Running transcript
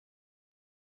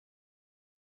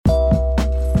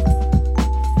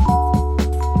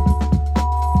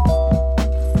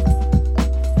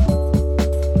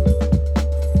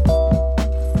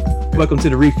Welcome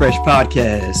to the Refresh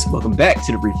Podcast. Welcome back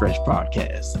to the Refresh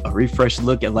Podcast, a refresh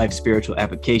look at life's spiritual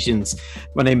applications.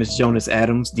 My name is Jonas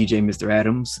Adams, DJ Mr.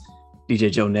 Adams,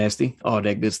 DJ Joe Nasty, all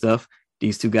that good stuff.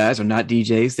 These two guys are not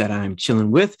DJs that I'm chilling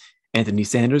with, Anthony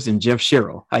Sanders and Jeff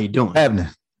Sherrill. How you doing?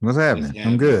 What's happening?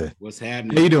 I'm good. What's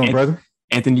happening? How you doing, brother?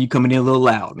 Anthony, you coming in a little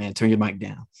loud, man. Turn your mic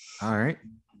down. All right.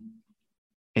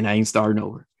 And I ain't starting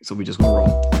over, so we just gonna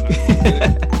roll.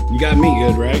 You got me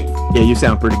good, right? Yeah, you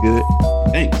sound pretty good.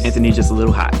 Thanks. Anthony's just a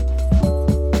little hot.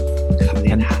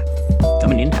 Coming in hot.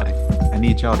 Coming in hot. I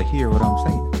need y'all to hear what I'm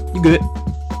saying. You good?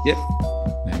 Yep.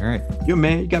 All right. You're a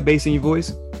man. You got bass in your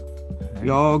voice.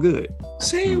 You all good.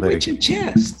 Say it with your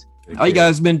chest. How you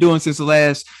guys been doing since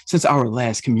our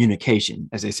last communication,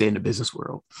 as they say in the business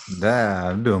world?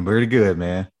 I'm doing pretty good,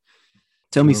 man.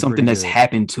 Tell me Doing something pretty that's good.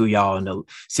 happened to y'all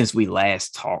since we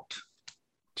last talked.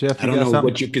 Jeff, I don't know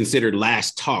what you consider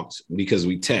last talked because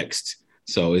we text.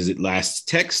 So is it last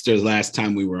text or last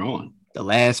time we were on? The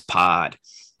last pod.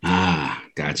 Ah,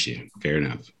 got you. Fair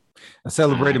enough. I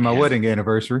celebrated my wedding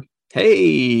anniversary.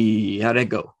 Hey, how'd that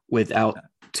go? Without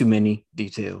too many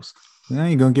details. I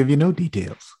ain't gonna give you no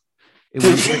details. It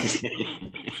was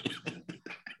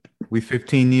we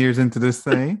 15 years into this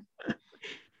thing.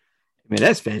 Man,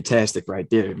 that's fantastic right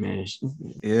there, man.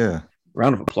 Yeah.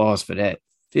 Round of applause for that.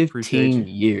 15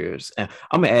 years.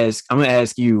 I'm gonna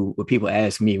ask you what people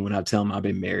ask me when I tell them I've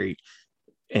been married.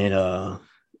 And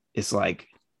it's like,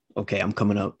 okay, I'm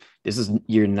coming up. This is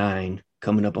year 9,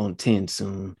 coming up on 10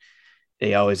 soon.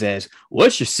 They always ask,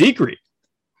 what's your secret?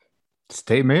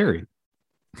 Stay married.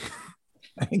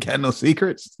 I ain't got no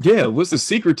secrets. Yeah, what's the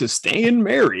secret to staying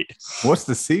married? What's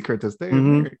the secret to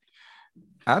staying married?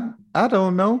 I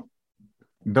don't know.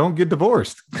 Don't get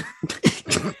divorced.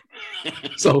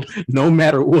 So no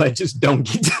matter what, just don't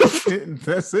get divorced.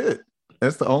 That's it.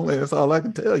 That's all I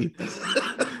can tell you.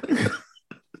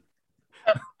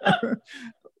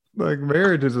 Like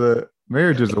marriage is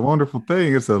a wonderful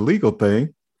thing. It's a legal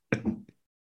thing.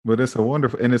 But it's a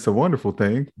wonderful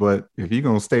thing. But if you're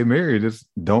gonna stay married, just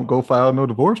don't go file no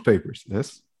divorce papers.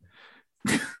 That's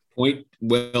Point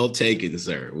well taken,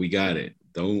 sir. We got it.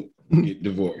 Don't get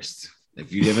divorced.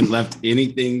 If you haven't left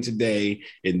anything today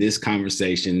in this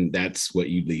conversation, that's what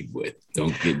you leave with.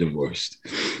 Don't get divorced.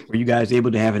 Were you guys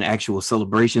able to have an actual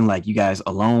celebration, like you guys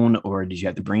alone, or did you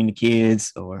have to bring the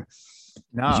kids, or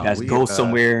did you guys go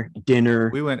somewhere, dinner?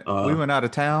 We went out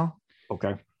of town.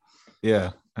 Okay.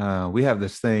 Yeah. We have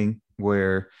this thing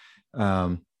where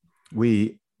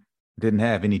we didn't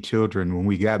have any children when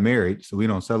we got married, so we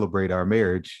don't celebrate our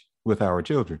marriage with our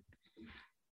children.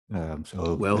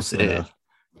 So well said.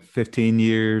 15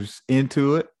 years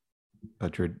into it, a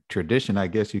tradition, I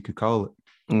guess you could call it.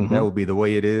 Mm-hmm. That would be the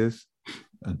way it is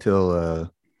until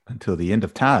the end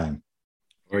of time,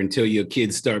 or until your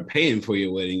kids start paying for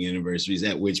your wedding anniversaries,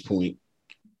 at which point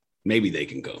maybe they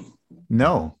can go.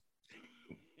 No.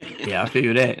 Yeah, I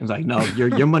figure that. It's like, no,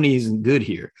 your money isn't good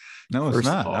here. No, it's First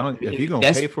not. of all, If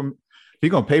you're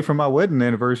gonna pay for my wedding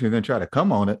anniversary and then try to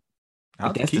come on it,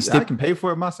 I can pay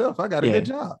for it myself. I got a good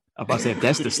job. I'm about to say, if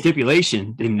that's the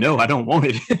stipulation, then no, I don't want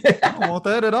it. I don't want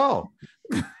that at all.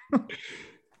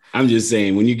 I'm just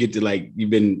saying, when you get to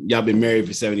y'all been married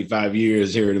for 75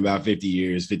 years, here in about 50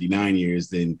 years, 59 years,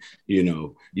 then,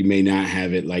 you may not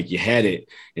have it like you had it.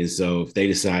 And so if they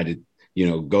decided,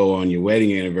 go on your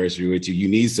wedding anniversary with you, you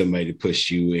need somebody to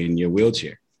push you in your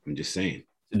wheelchair. I'm just saying.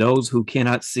 To those who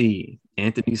cannot see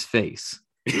Anthony's face,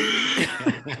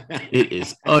 it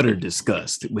is utter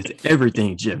disgust with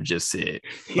everything Jeff just said.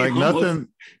 Like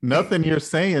nothing you're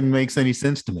saying makes any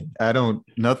sense to me.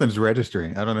 Nothing's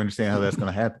registering. I don't understand how that's going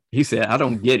to happen. He said, I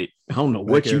don't get it. I don't know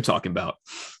what you're talking about.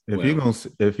 If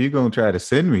you're going to try to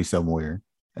send me somewhere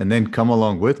and then come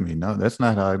along with me, no, that's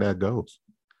not how that goes.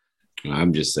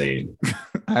 I'm just saying.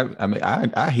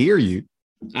 I hear you.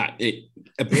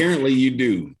 Apparently you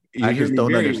do. I just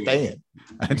don't understand.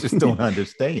 I just don't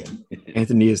understand.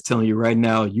 Anthony is telling you right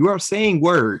now, you are saying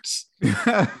words.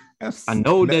 I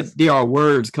know that there are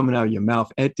words coming out of your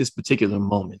mouth at this particular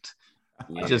moment.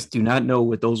 Yeah. I just do not know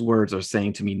what those words are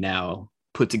saying to me now,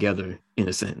 put together in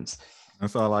a sentence.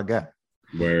 That's all I got.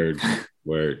 Word.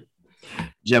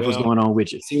 Jeff, what's going on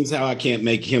with you? Seems how I can't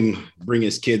make him bring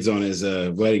his kids on his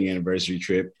wedding anniversary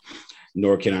trip,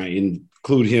 nor can I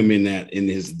include him in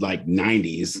his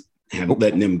 90s.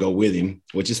 Letting them go with him,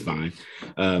 which is fine.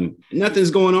 Nothing's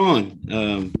going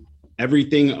on.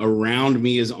 Everything around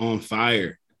me is on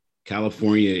fire.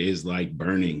 California is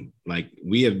burning.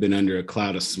 We have been under a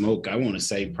cloud of smoke, I want to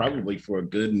say probably for a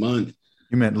good month.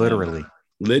 You meant literally.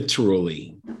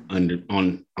 Literally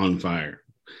on fire.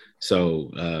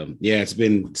 So it's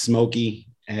been smoky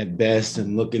at best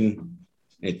and looking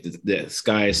The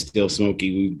sky is still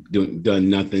smoky. We've done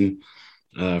nothing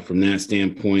from that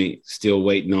standpoint. Still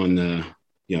waiting on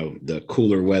the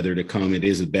cooler weather to come. It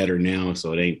is better now,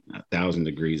 so it ain't 1,000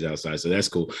 degrees outside, so that's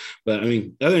cool. But I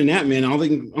mean, other than that, man,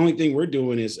 only thing we're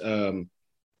doing is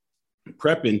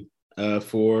prepping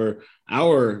for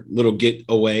our little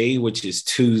getaway, which is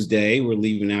Tuesday. We're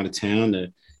leaving out of town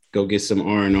to go get some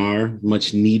R&R,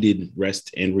 much needed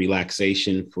rest and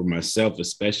relaxation for myself,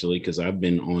 especially because I've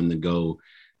been on the go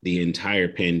the entire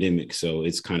pandemic. So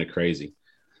it's kind of crazy.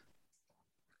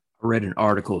 I read an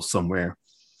article somewhere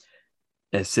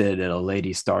that said that a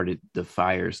lady started the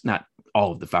fires, not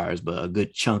all of the fires, but a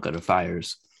good chunk of the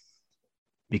fires,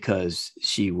 because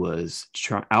she was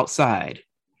outside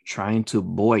trying to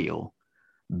boil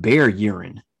bear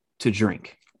urine to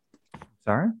drink.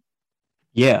 Sorry?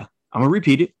 Yeah, I'm going to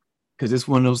repeat it because it's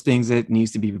one of those things that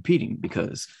needs to be repeating,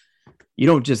 because you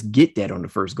don't just get that on the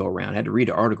first go around. I had to read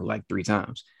the article like 3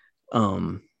 times.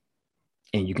 And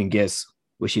you can guess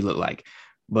what she looked like.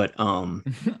 But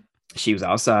she was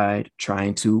outside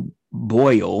trying to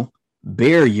boil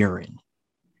bear urine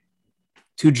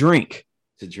to drink.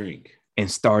 And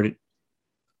started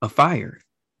a fire.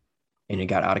 And it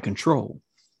got out of control.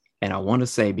 And I want to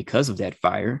say because of that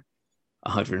fire,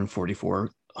 144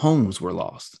 homes were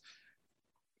lost.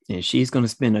 And she's going to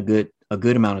spend a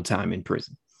good amount of time in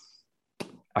prison.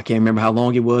 I can't remember how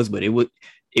long it was, but it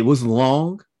was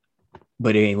long,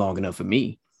 but it ain't long enough for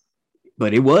me.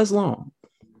 But it was long.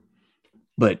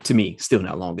 But to me, still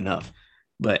not long enough.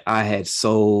 But I had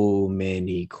so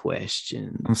many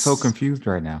questions. I'm so confused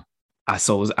right now. I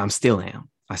still am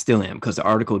because the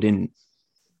article didn't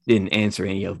answer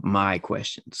any of my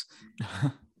questions.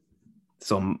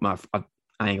 So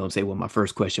I ain't gonna say what my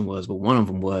first question was, but one of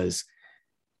them was,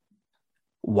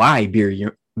 why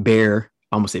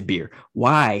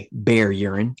why bear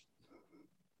urine?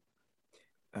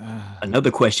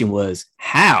 Another question was,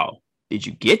 how did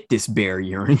you get this bear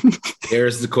urine?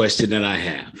 There's the question that I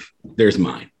have. There's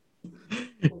mine.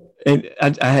 And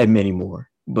I had many more,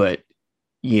 but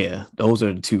yeah, those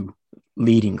are the 2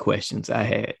 leading questions I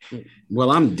had.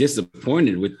 Well, I'm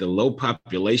disappointed with the low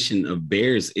population of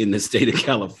bears in the state of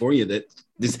California that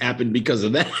this happened because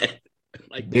of that.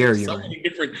 Like there's so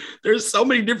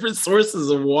many different sources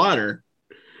of water,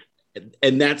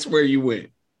 and that's where you went.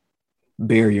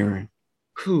 Bear urine.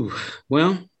 Whew.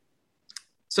 Well,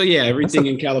 so yeah, everything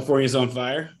in California is on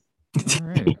fire.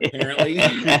 Right. Apparently.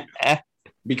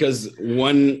 Because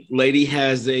one lady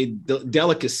has a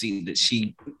delicacy that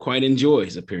she quite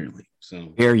enjoys, apparently. So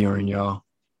bear urine, y'all.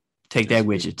 Take that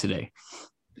with you today.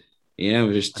 Yeah,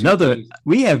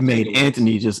 we have made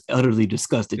Anthony just utterly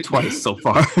disgusted twice so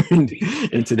far in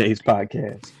today's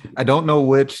podcast. I don't know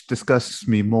which disgusts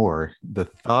me more. The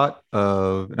thought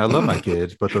of, and I love my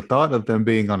kids, but the thought of them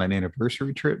being on an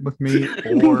anniversary trip with me,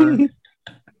 or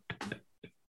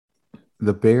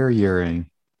the bear urine.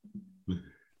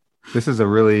 This is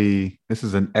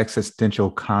an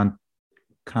existential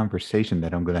conversation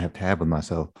that I'm going to have with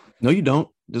myself. No, you don't.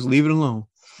 Just leave it alone.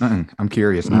 I'm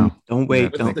curious now. Don't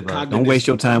wait. Don't waste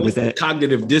your time with that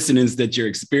cognitive dissonance that you're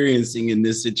experiencing in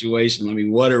this situation. I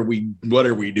mean, what are we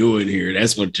doing here?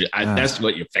 That's what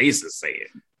your face is saying.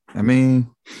 I mean,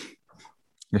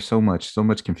 there's so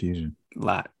much confusion.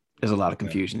 There's a lot of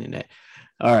confusion in that.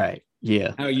 All right.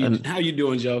 Yeah. How you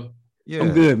doing, Joe? Yeah.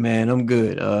 I'm good, man. I'm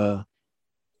good.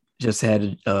 Just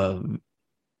had a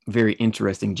very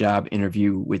interesting job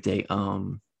interview with a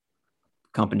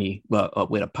company, with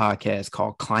a podcast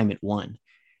called Climate One,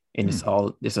 and it's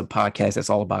a podcast that's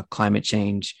all about climate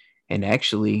change. And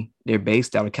actually, they're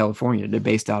based out of California. They're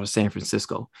based out of San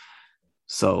Francisco.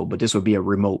 So, but this would be a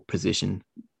remote position.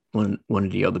 One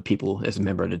of the other people as a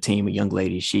member of the team, a young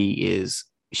lady, she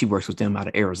works with them out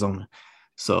of Arizona.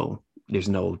 So there's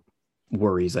no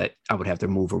worries that I would have to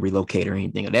move or relocate or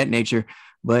anything of that nature.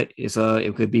 But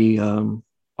it could be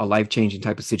a life-changing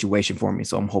type of situation for me.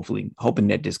 So I'm hoping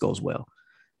that this goes well.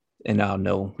 And I'll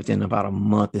know within about a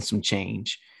month and some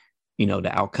change,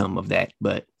 the outcome of that.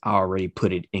 But I already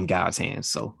put it in God's hands.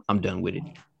 So I'm done with it.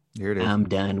 Here it is. I'm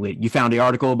done with it. You found the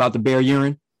article about the bear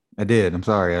urine? I did. I'm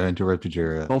sorry. I interrupted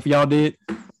your... Both of y'all did?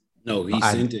 No, he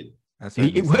sent it.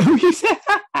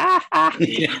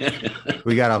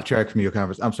 We got off track from your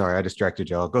conversation. I'm sorry. I distracted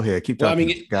y'all. Go ahead. Keep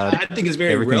talking. I think it's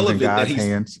very relevant that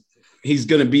he's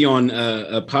going to be on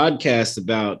a podcast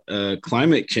about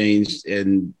climate change.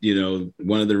 And,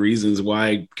 one of the reasons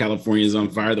why California is on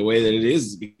fire the way that it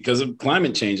is because of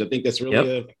climate change. I think that's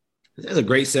really that's a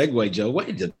great segue, Joe.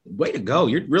 Way to go.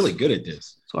 You're really good at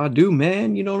this. So I do,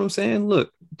 man. You know what I'm saying?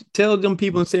 Look, tell them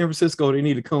people in San Francisco they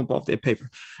need to come up off their paper.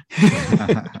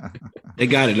 They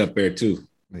got it up there, too.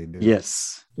 They do.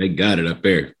 Yes. They got it up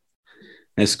there.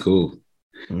 That's cool.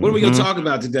 What are we going to talk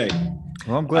about today?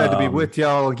 Well, I'm glad to be with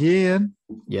y'all again.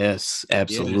 Yes,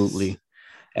 absolutely. Yes.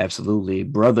 Absolutely.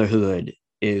 Brotherhood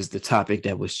is the topic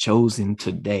that was chosen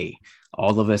today.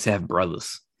 All of us have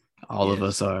brothers. All of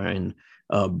us are in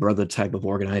brother type of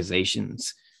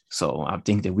organizations. So I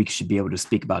think that we should be able to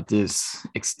speak about this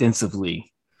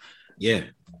extensively. Yeah,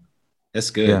 that's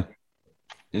good. Yeah.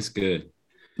 That's good.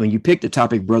 When you picked the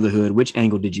topic brotherhood, which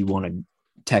angle did you want to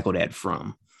tackle that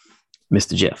from,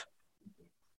 Mr. Jeff?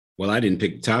 Well, I didn't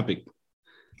pick the topic.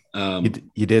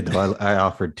 You did, though. I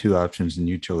offered two options and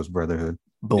you chose brotherhood.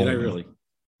 Boom. Did I really?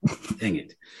 Dang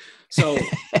it. So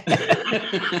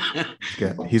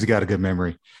he's got a good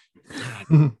memory.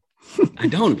 I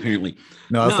don't, apparently.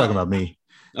 No, I was talking about me.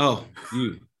 Oh,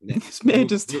 you. This man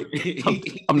just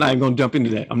I'm not even gonna jump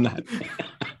into that. I'm not.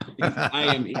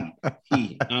 I am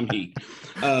he. I'm he.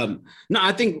 No,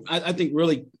 I think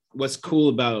really what's cool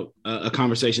about a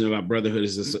conversation about brotherhood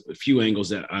is there's a few angles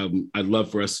that I'd love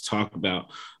for us to talk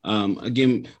about.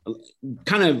 Again,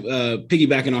 kind of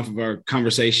piggybacking off of our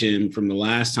conversation from the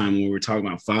last time when we were talking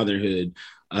about fatherhood.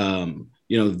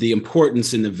 The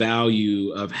importance and the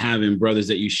value of having brothers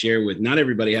that you share with. Not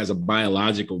everybody has a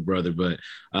biological brother, but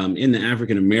in the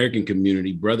African-American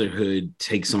community, brotherhood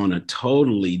takes on a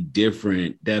totally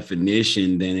different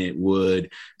definition than it would,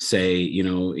 say,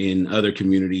 in other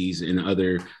communities, in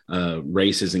other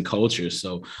races and cultures.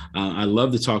 So I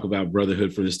love to talk about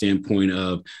brotherhood from the standpoint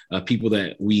of people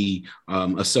that we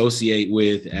associate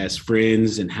with as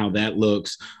friends and how that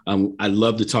looks. I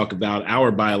love to talk about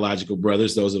our biological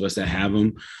brothers, those of us that have them,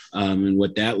 and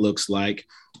what that looks like.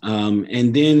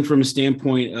 And then from a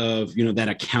standpoint of, that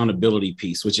accountability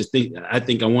piece, which I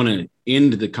think I want to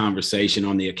end the conversation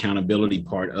on the accountability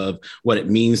part of what it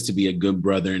means to be a good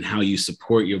brother and how you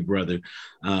support your brother.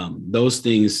 Those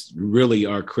things really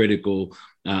are critical,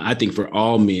 I think, for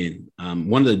all men.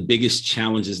 One of the biggest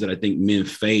challenges that I think men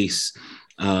face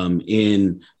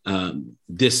in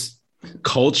this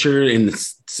culture, in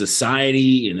the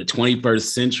society, in the 21st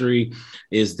century,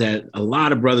 is that a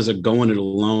lot of brothers are going it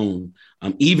alone.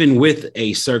 Even with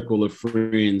a circle of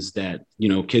friends that,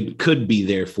 could be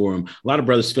there for them. A lot of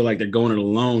brothers feel like they're going it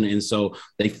alone. And so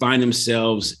they find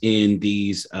themselves in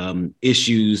these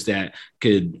issues that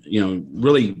could,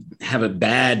 really have a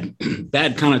bad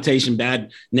connotation,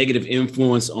 bad negative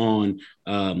influence on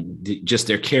just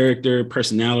their character,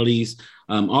 personalities,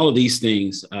 all of these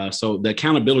things. So the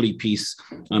accountability piece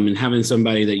and having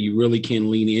somebody that you really can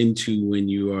lean into when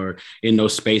you are in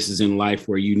those spaces in life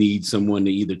where you need someone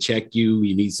to either check you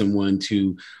need someone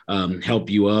to help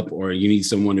you up, or you need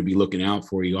someone to be looking out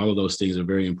for you. All of those things are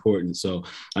very important. So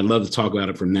I'd love to talk about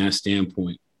it from that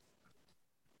standpoint.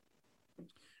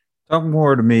 Talk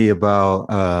more to me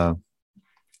about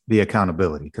the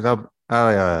accountability, because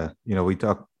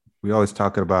we always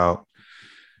talk about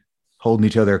holding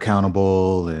each other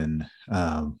accountable. And,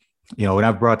 when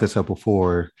I've brought this up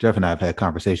before, Jeff and I have had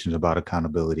conversations about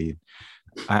accountability.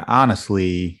 I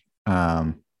honestly,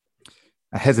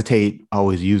 I hesitate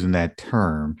always using that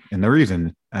term. And the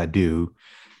reason I do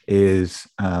is,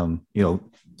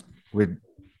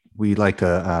 we like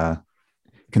to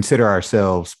consider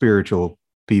ourselves spiritual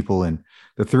people, and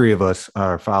the three of us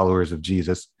are followers of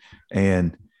Jesus.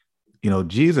 And,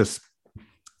 Jesus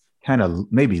kind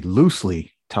of maybe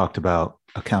loosely talked about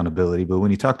accountability, but when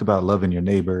he talked about loving your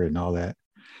neighbor and all that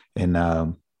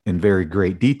in very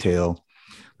great detail,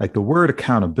 like the word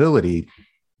accountability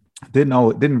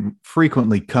didn't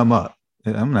frequently come up.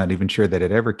 I'm not even sure that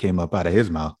it ever came up out of his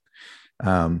mouth.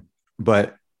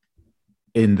 But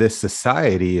in this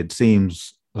society, it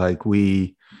seems like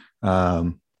we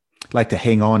like to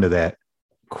hang on to that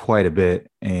quite a bit.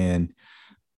 And,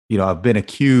 I've been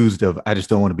accused of, I just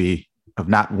don't want to be, of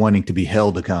not wanting to be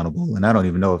held accountable. And I don't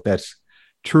even know if that's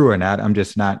true or not. I'm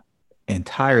just not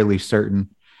entirely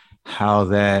certain how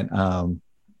that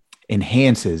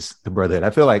enhances the brotherhood.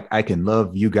 I feel like I can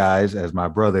love you guys as my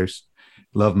brothers,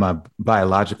 love my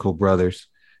biological brothers,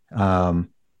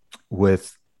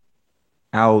 without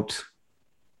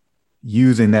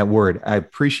using that word. I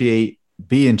appreciate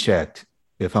being checked.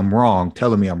 If I'm wrong,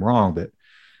 telling me I'm wrong, but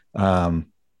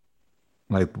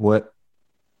like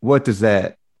what does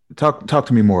that talk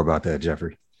to me more about that,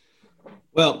 Jeffrey?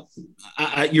 Well,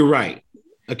 you're right.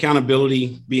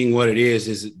 Accountability being what it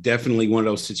is definitely one of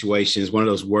those situations, one of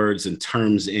those words and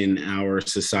terms in our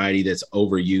society that's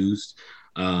overused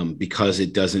because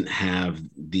it doesn't have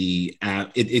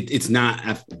it's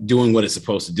not doing what it's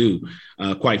supposed to do.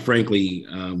 Quite frankly,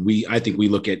 I think we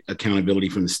look at accountability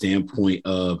from the standpoint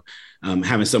of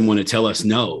having someone to tell us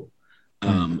no.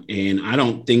 And I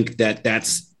don't think that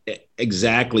that's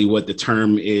exactly what the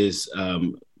term is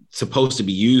supposed to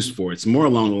be used for. It's more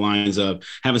along the lines of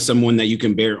having someone that you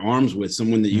can bear arms with,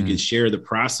 someone that you can share the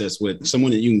process with,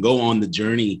 someone that you can go on the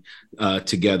journey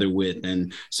together with.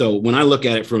 And so when I look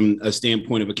at it from a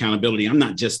standpoint of accountability, I'm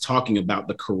not just talking about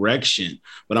the correction,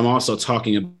 but I'm also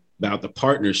talking about the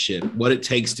partnership, what it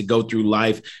takes to go through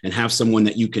life and have someone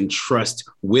that you can trust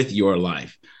with your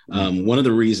life. One of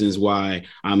the reasons why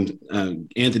I'm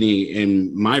Anthony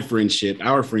and our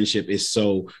friendship is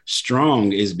so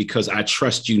strong is because I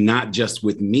trust you, not just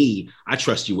with me. I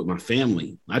trust you with my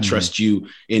family. I trust you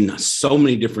in so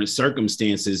many different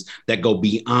circumstances that go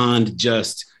beyond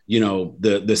just,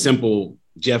 the simple,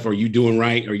 Jeff, are you doing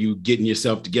right? Are you getting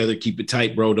yourself together? Keep it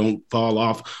tight, bro. Don't fall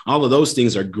off. All of those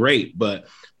things are great. But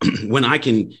when I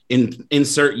can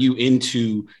insert you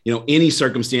into, any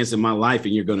circumstance in my life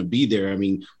and you're going to be there. I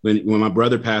mean, when my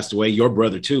brother passed away, your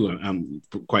brother too,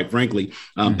 quite frankly,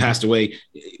 passed away,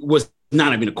 was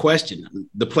not even a question.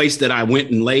 The place that I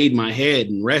went and laid my head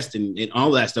and rest and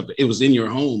all that stuff, it was in your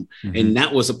home. And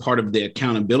that was a part of the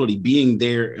accountability, being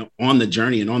there on the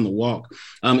journey and on the walk.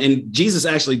 And Jesus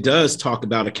actually does talk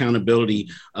about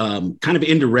accountability kind of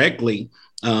indirectly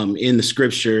in the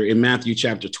scripture in Matthew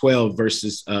chapter 12,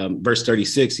 verse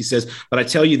 36. He says, "But I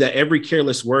tell you that every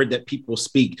careless word that people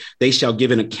speak, they shall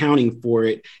give an accounting for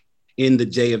it in the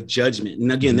day of judgment."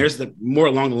 And again, there's the more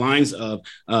along the lines of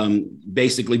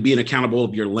basically being accountable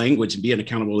of your language and being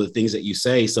accountable of the things that you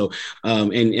say. So,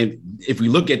 and if we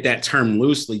look at that term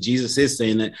loosely, Jesus is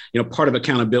saying that, part of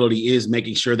accountability is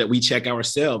making sure that we check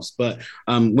ourselves. But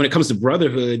when it comes to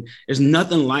brotherhood, there's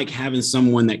nothing like having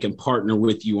someone that can partner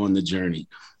with you on the journey.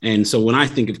 And so when I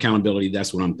think of accountability,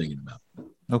 that's what I'm thinking about.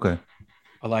 Okay.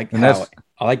 I like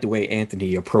the way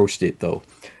Anthony approached it, though,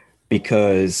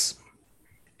 because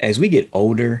as we get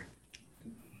older,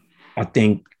 I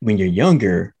think when you're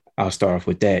younger, I'll start off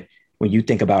with that. When you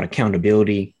think about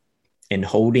accountability and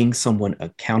holding someone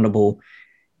accountable,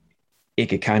 it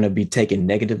could kind of be taken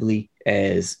negatively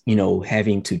as,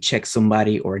 having to check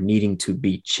somebody or needing to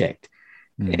be checked.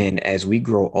 And as we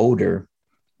grow older,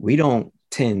 we don't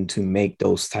tend to make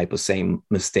those type of same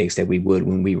mistakes that we would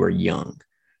when we were young.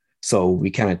 So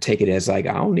we kind of take it as like,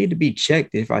 I don't need to be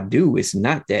checked. If I do, it's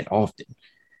not that often.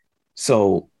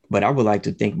 So, but I would like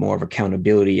to think more of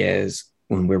accountability as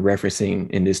when we're referencing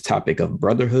in this topic of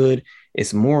brotherhood,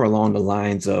 it's more along the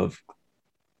lines of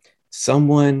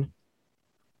someone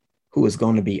who is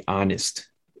going to be honest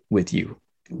with you.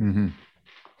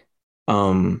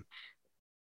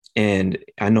 And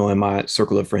I know in my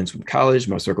circle of friends from college,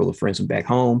 my circle of friends from back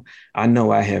home, I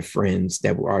know I have friends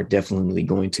that are definitely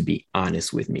going to be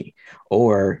honest with me.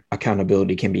 Or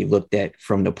accountability can be looked at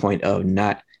from the point of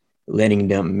not letting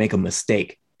them make a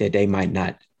mistake that they might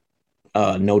not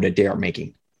know that they are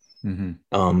making.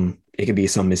 It could be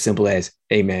something as simple as,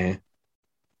 "Hey man,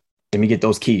 let me get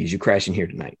those keys. You crashing here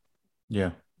tonight."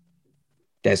 Yeah.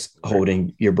 That's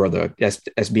holding your brother.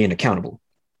 That's being accountable,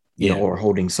 or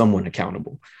holding someone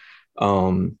accountable.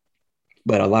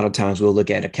 But a lot of times we'll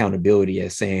look at accountability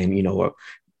as saying, or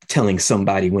telling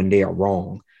somebody when they are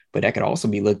wrong, but that could also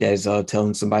be looked at as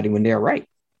telling somebody when they're right.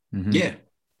 Yeah.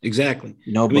 Exactly.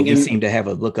 But we seem to have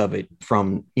a look of it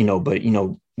from, but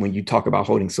when you talk about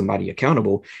holding somebody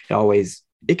accountable,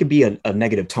 it could be a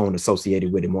negative tone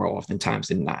associated with it more oftentimes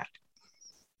than not.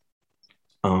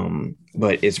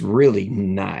 But it's really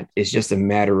not. It's just a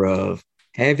matter of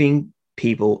having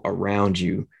people around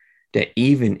you that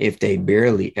even if they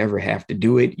barely ever have to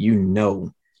do it,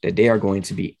 that they are going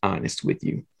to be honest with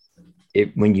you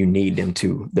when you need them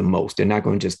to the most. They're not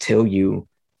going to just tell you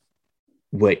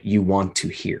what you want to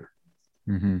hear.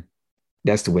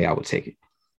 That's the way I would take it.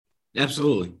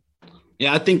 Absolutely.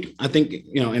 Yeah, I think,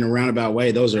 in a roundabout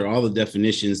way, those are all the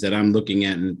definitions that I'm looking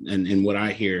at and what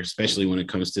I hear, especially when it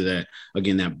comes to that,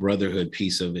 again, that brotherhood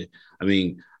piece of it. I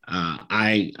mean,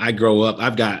 I grow up,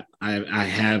 I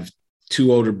have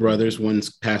two older brothers, one's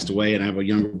passed away, and I have a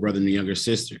younger brother and a younger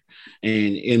sister.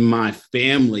 And in my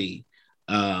family,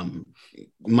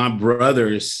 my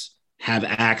brothers have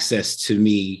access to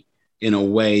me in a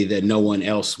way that no one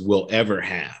else will ever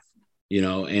have,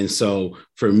 And so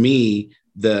for me,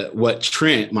 what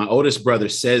Trent, my oldest brother,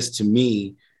 says to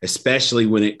me, especially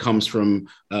when it comes from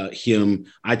him,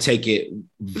 I take it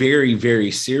very, very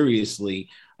seriously.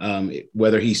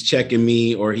 Whether he's checking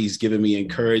me or he's giving me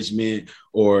encouragement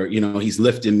or, he's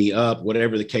lifting me up,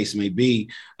 whatever the case may be,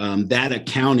 that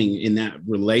accounting in that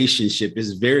relationship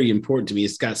is very important to me.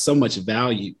 It's got so much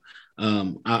value.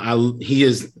 He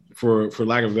is, for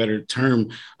lack of a better term,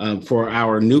 for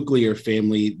our nuclear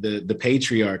family, the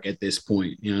patriarch at this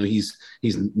point. He's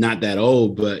not that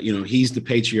old, but he's the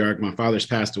patriarch. My father's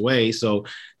passed away, so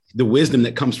the wisdom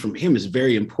that comes from him is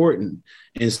very important.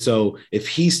 And so if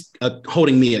he's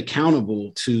holding me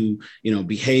accountable to,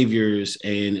 behaviors,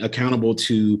 and accountable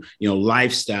to,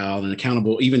 lifestyle, and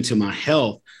accountable even to my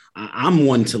health, I'm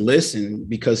one to listen,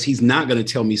 because he's not going to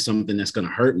tell me something that's going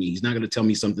to hurt me. He's not going to tell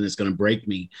me something that's going to break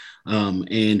me.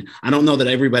 And I don't know that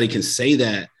everybody can say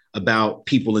that about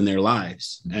people in their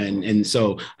lives. And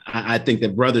so I think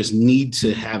that brothers need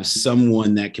to have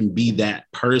someone that can be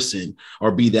that person,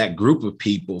 or be that group of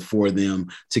people for them,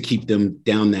 to keep them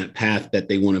down that path that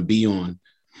they want to be on.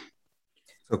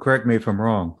 So correct me if I'm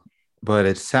wrong, but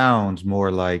it sounds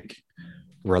more like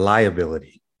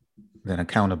reliability than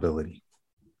accountability.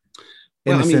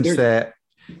 In the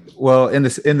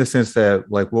sense that,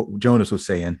 like what Jonas was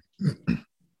saying,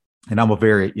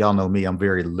 and y'all know me, I'm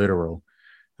very literal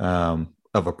of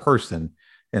a person,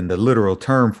 and the literal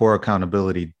term for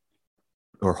accountability,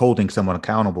 or holding someone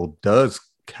accountable, does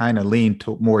kind of lean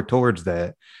more towards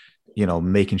that,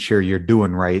 making sure you're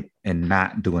doing right and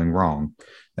not doing wrong,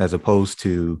 as opposed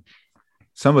to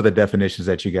some of the definitions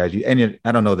that you guys use. And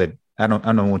I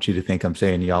don't want you to think I'm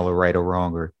saying y'all are right or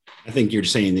wrong, or I think you're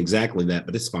saying exactly that,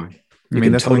 but it's fine. You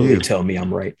can totally tell me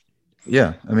I'm right.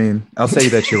 Yeah, I mean, I'll say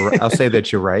that you're. I'll say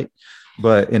that you're right.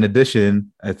 But in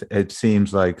addition, it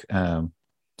seems like,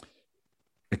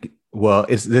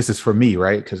 this is for me,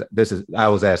 right? Because I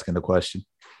was asking the question,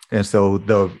 and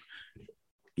so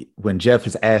when Jeff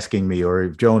is asking me, or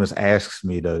if Jonas asks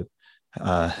me to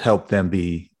help them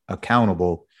be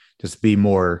accountable, just be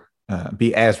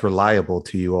as reliable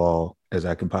to you all as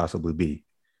I can possibly be.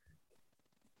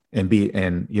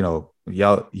 And y'all,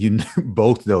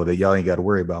 both know that y'all ain't got to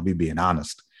worry about me being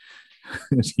honest.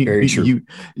 Very true.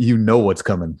 You know what's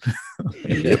coming.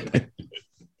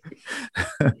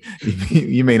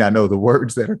 You may not know the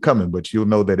words that are coming, but you'll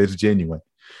know that it's genuine.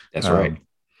 That's right.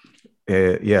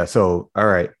 Yeah. So, all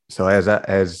right. So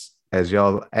as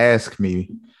y'all ask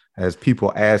me, as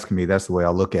people ask me, that's the way I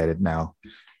look at it now.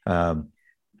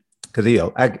 Because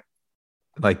I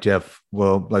like Jeff.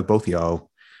 Well, like both of y'all,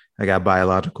 I got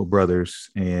biological brothers,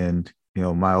 and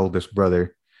my oldest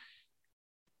brother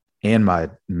and my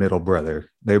middle brother,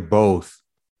 they're both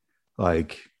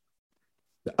like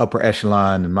the upper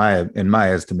echelon in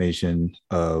my estimation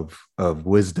of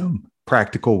wisdom,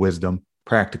 practical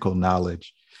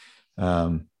knowledge.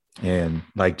 And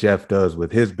like Jeff does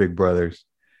with his big brothers,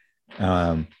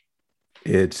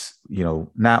 it's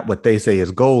not what they say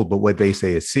is gold, but what they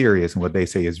say is serious, and what they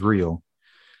say is real.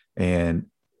 And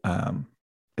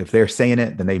if they're saying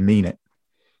it, then they mean it,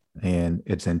 and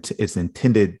it's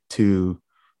intended to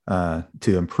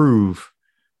improve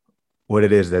what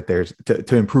it is that there's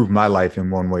to improve my life in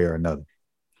one way or another.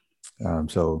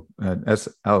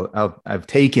 I've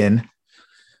taken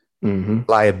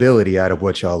liability out of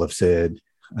what y'all have said,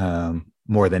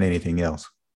 more than anything else.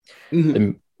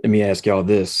 Let me ask y'all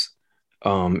this,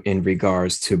 in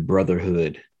regards to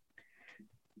brotherhood.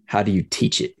 How do you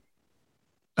teach it?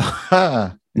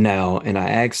 Now, and I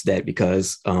asked that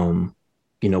because,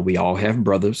 we all have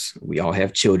brothers, we all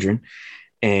have children.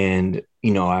 And,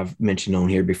 I've mentioned on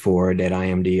here before that I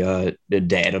am the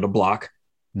dad of the block.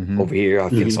 Over here. I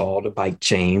fix all the bike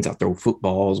chains. I throw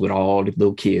footballs with all the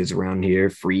little kids around here,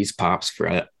 freeze pops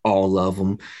for all of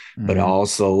them, but I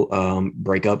also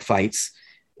break up fights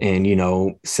and,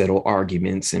 settle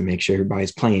arguments and make sure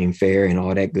everybody's playing fair and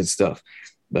all that good stuff.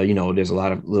 But, there's a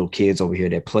lot of little kids over here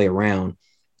that play around,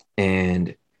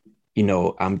 and,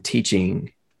 I'm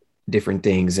teaching different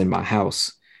things in my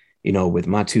house, with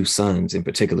my two sons in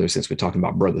particular. Since we're talking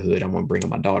about brotherhood, I want to bring up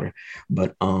my daughter,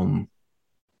 but,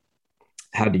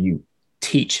 how do you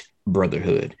teach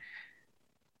brotherhood?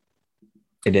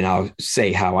 And then I'll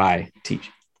say how I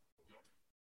teach.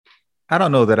 I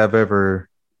don't know that I've ever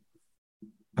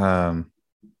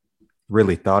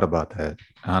really thought about that,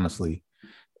 honestly.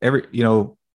 With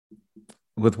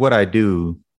what I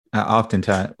do, I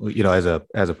oftentimes,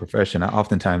 as a profession, I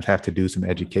oftentimes have to do some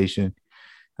education.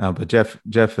 But Jeff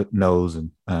knows,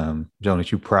 and Jonas,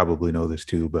 you probably know this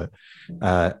too, but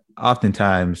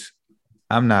oftentimes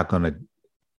I'm not going to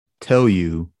tell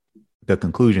you the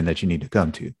conclusion that you need to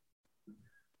come to.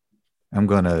 I'm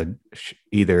going to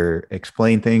either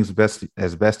explain things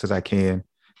as best as I can.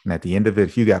 And at the end of it,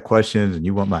 if you got questions and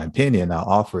you want my opinion, I'll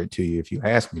offer it to you if you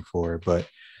ask me for it. But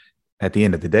at the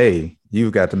end of the day,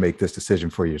 you've got to make this decision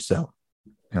for yourself,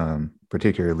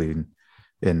 particularly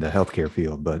in the healthcare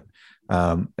field. But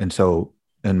and so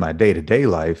in my day-to-day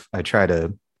life, I try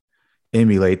to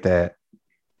emulate that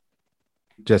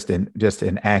just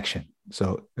in action.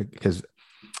 So, because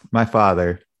my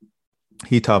father,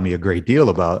 he taught me a great deal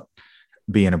about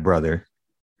being a brother.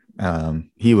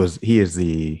 He is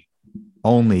the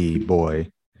only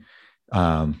boy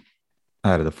out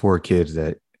of the 4 kids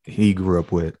that he grew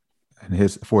up with and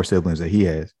his 4 siblings that he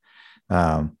has.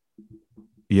 And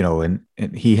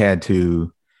he had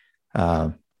to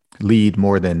lead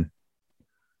more than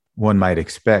one might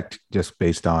expect just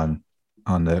based on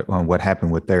what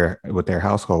happened with their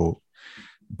household.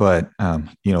 But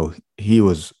he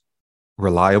was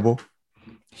reliable.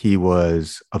 He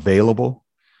was available.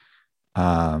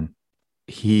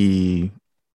 He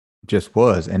just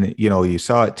was, and you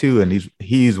saw it too. And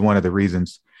he's one of the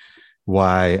reasons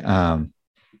why I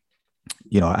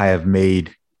have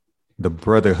made the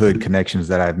brotherhood connections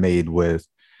that I've made with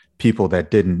people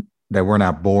that were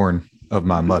not born of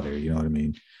my mother. You know what I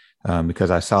mean?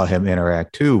 Because I saw him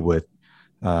interact too with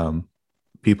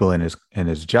people in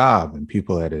his job and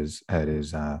people at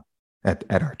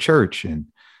our church and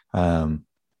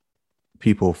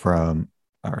people from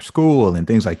our school and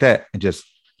things like that. And just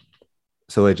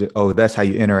so that's how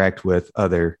you interact with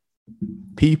other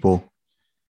people,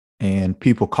 and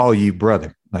people call you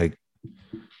brother. Like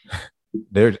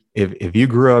if you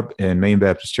grew up in Main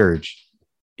Baptist Church,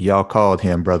 y'all called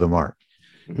him Brother Mark.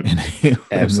 And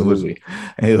Absolutely.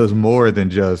 It was more than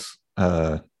just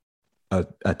a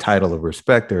title of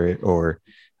respect or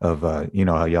of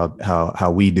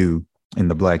how we do in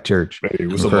the Black church. Hey,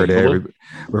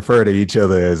 refer to each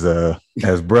other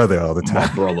as brother all the time.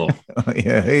 My brother.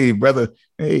 Yeah, hey brother.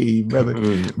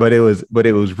 But it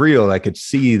was real. I could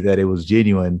see that it was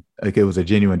genuine. Like it was a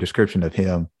genuine description of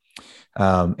him.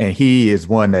 And he is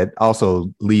one that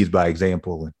also leads by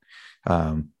example.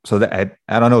 So that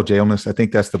I don't know, Jay, I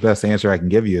think that's the best answer I can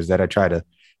give you, is that I try to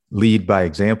lead by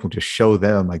example to show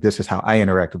them, like, this is how I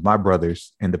interact with my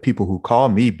brothers and the people who call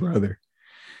me brother.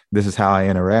 This is how I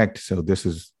interact. So this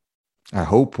is, I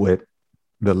hope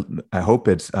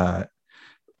it's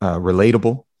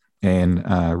relatable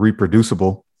and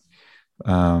reproducible.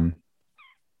 So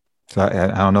I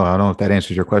don't know if that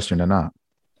answers your question or not.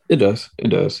 It does.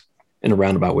 In a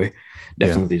roundabout way.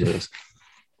 Definitely does.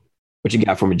 What you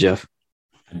got for me, Jeff?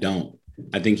 I don't.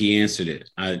 I think he answered it.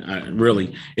 I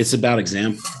really, it's about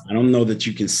example. I don't know that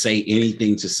you can say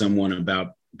anything to someone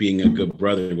about being a good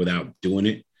brother without doing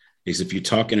it. Because if you're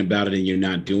talking about it and you're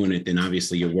not doing it, then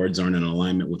obviously your words aren't in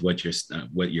alignment with what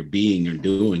you're being or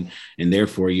doing, and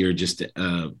therefore you're just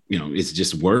it's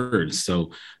just words.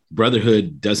 So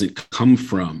brotherhood doesn't come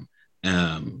from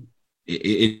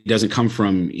it doesn't come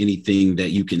from anything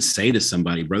that you can say to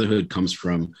somebody. Brotherhood comes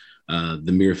from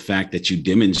the mere fact that you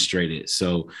demonstrate it.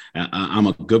 So I'm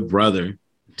a good brother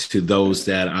to those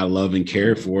that I love and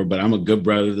care for, but I'm a good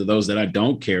brother to those that I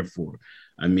don't care for.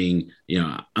 I mean,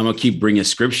 I'm going to keep bringing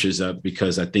scriptures up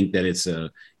because I think that it's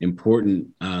important,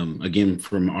 again,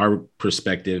 from our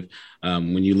perspective.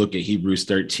 When you look at Hebrews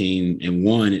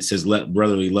 13:1, it says, let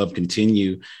brotherly love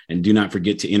continue and do not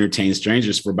forget to entertain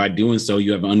strangers, for by doing so,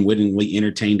 you have unwittingly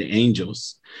entertained the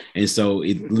angels. And so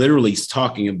it literally is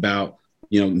talking about,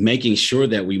 making sure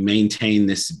that we maintain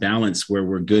this balance where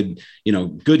we're good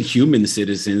human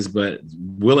citizens, but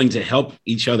willing to help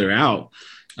each other out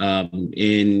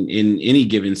in any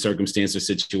given circumstance or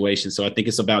situation. So I think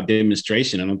it's about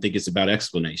demonstration. I don't think it's about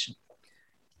explanation.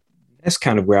 That's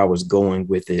kind of where I was going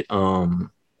with it.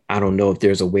 I don't know if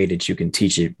there's a way that you can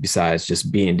teach it besides just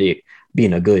being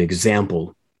a good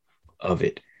example of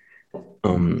it.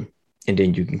 And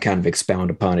then you can kind of expound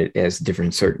upon it as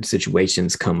certain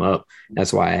situations come up.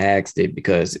 That's why I asked it,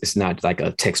 because it's not like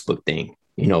a textbook thing.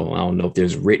 I don't know if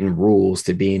there's written rules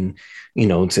to being,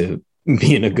 to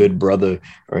being a good brother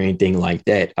or anything like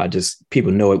that.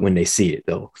 People know it when they see it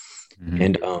though. Mm-hmm.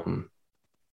 And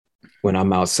when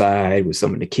I'm outside with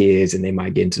some of the kids and they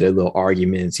might get into their little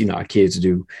arguments, our kids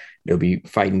do, they'll be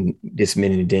fighting this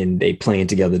minute and then they playing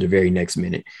together the very next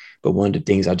minute. But one of the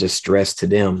things I just stress to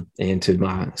them and to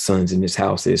my sons in this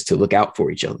house is to look out for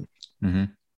each other.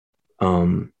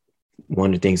 Mm-hmm. One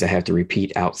of the things I have to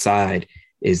repeat outside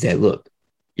is that, look,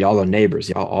 y'all are neighbors.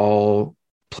 Y'all all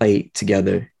play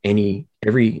together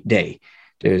every day.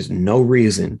 There's no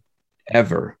reason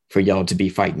ever for y'all to be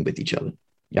fighting with each other.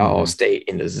 Y'all all stay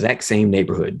in the exact same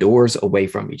neighborhood, doors away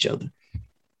from each other.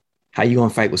 How you gonna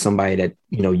fight with somebody that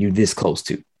you this close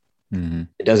to? Mm-hmm.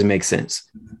 It doesn't make sense.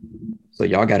 So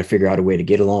y'all got to figure out a way to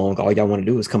get along. All y'all want to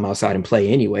do is come outside and play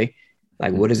anyway.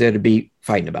 Like, what is there to be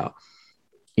fighting about?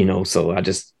 So I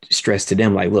just stress to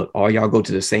them, like, look, all y'all go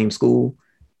to the same school.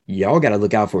 Y'all got to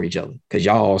look out for each other because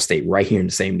y'all all stay right here in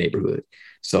the same neighborhood.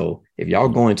 So if y'all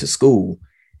going to school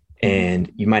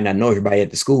and you might not know everybody at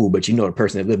the school, but you know the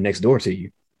person that lives next door to you,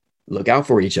 look out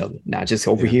for each other, not just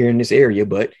over here in this area,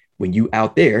 but when you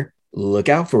out there, look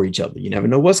out for each other. You never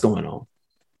know what's going on.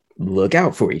 Look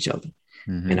out for each other.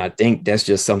 Mm-hmm. And I think that's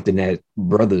just something that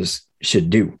brothers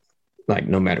should do. like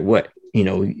no matter what,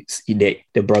 the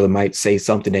brother might say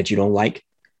something that you don't like.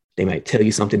 They might tell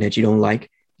you something that you don't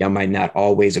like. Y'all might not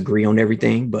always agree on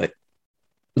everything, but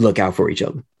look out for each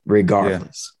other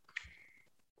regardless.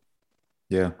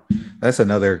 Yeah. That's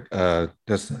another,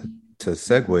 just to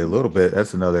segue a little bit,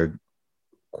 that's another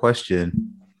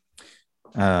question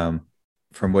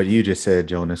from what you just said,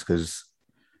 Jonas, because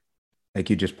like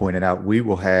you just pointed out, we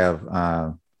will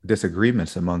have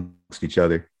disagreements amongst each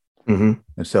other. Mm-hmm.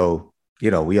 And so,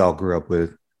 we all grew up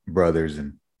with brothers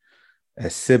and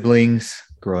as siblings,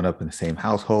 growing up in the same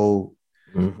household.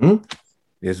 Mm-hmm.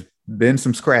 There's been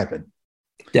some scrapping.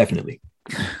 Definitely.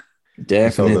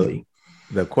 So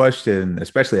the question,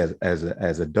 especially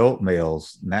as adult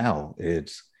males now,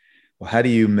 it's, well, how do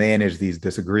you manage these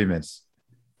disagreements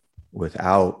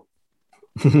without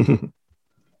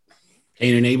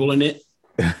enabling it?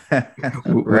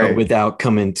 Right. Without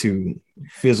coming to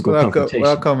physical confrontation.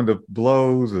 Without coming to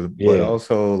blows, but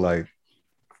also like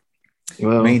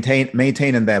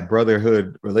maintaining that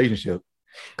brotherhood relationship.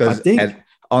 Because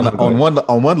on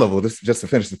one level, this just to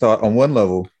finish the thought, on one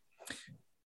level,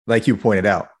 like you pointed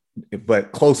out,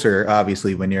 but closer,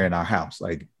 obviously, when you're in our house.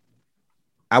 Like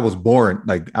I was born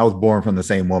from the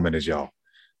same woman as y'all.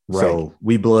 Right. So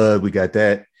we got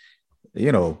that.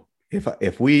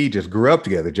 If we just grew up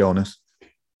together, Jonas,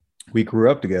 we grew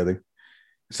up together,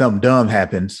 something dumb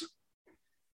happens.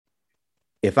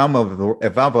 If I'm of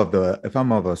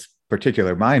a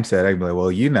particular mindset, I'd be like, well,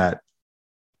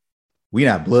 we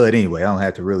not blood anyway. I don't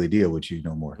have to really deal with you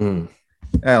no more.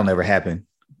 That'll never happen.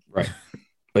 Right.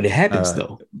 But it happens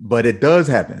though. But it does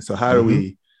happen. So how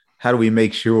do we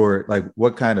make sure, like,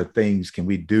 what kind of things can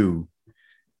we do?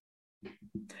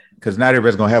 Because not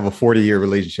everybody's gonna have a 40-year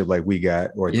relationship like we got,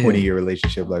 or a 20-year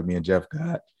relationship like me and Jeff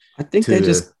got. I think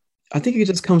it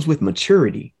just comes with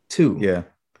maturity too. Yeah.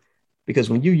 Because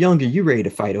when you're younger, you're ready to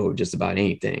fight over just about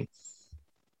anything,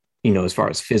 as far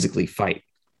as physically fight.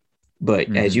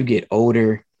 But as you get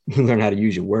older, you learn how to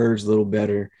use your words a little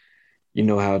better. You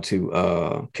know how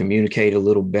to communicate a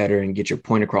little better and get your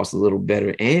point across a little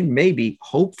better. And maybe,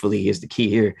 hopefully, is the key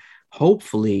here.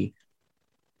 Hopefully,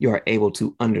 you are able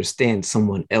to understand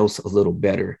someone else a little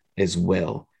better as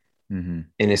well. Mm-hmm.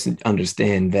 And it's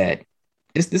understand that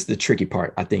this is the tricky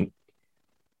part. I think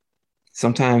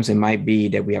sometimes it might be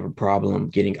that we have a problem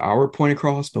getting our point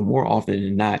across, but more often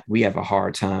than not, we have a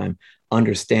hard time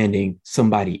understanding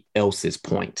somebody else's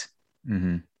point.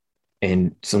 Mm-hmm.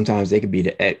 And sometimes they could be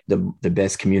the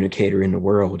best communicator in the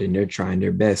world, and they're trying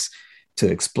their best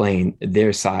to explain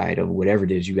their side of whatever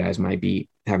it is you guys might be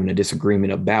having a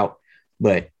disagreement about.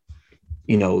 But,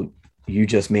 you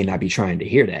just may not be trying to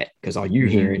hear that, because all you're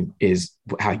hearing is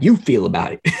how you feel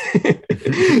about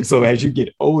it. So as you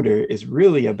get older, it's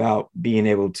really about being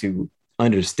able to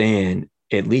understand,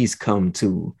 at least come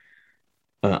to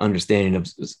understanding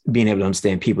of being able to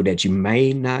understand people that you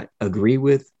may not agree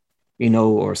with,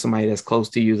 or somebody that's close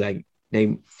to you. Like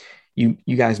you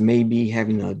guys may be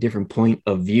having a different point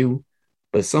of view,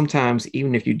 but sometimes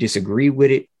even if you disagree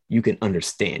with it, you can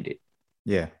understand it.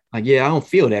 Yeah. Like, I don't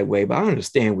feel that way, but I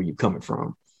understand where you're coming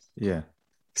from. Yeah.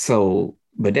 So,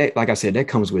 but that, like I said, that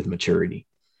comes with maturity.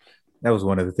 That was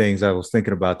one of the things I was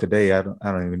thinking about today. I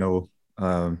don't even know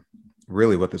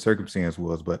really what the circumstance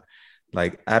was, but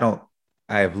like, I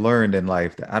have learned in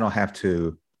life that I don't have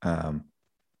to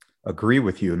agree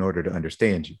with you in order to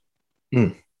understand you.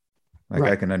 Like,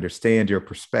 right. I can understand your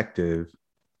perspective,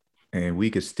 and we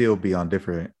could still be on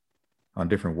different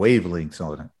wavelengths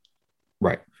on it.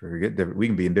 Right. We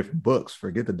can be in different books.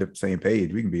 Forget the same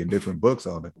page. We can be in different books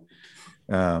on it.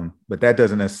 But that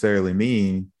doesn't necessarily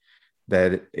mean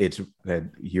that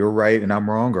that you're right and I'm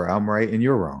wrong, or I'm right and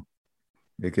you're wrong.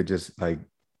 It could just, like,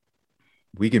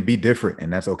 we can be different,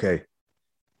 and that's okay.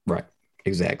 Right.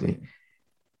 Exactly.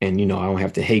 And, I don't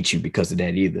have to hate you because of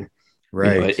that either.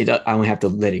 Right. I don't have to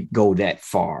let it go that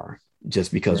far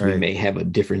just because we may have a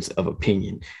difference of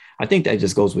opinion. I think that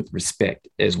just goes with respect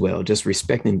as well. Just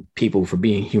respecting people for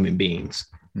being human beings.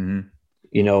 Mm-hmm.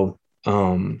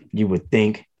 You would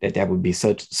think that would be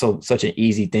such an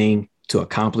easy thing to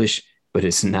accomplish, but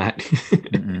it's not,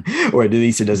 or at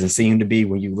least it doesn't seem to be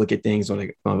when you look at things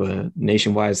on a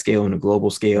nationwide scale and a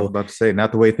global scale. I was about to say,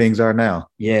 not the way things are now.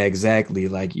 Yeah, exactly.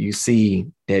 Like, you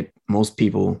see that most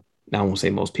people, I won't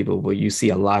say most people, but you see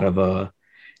a lot of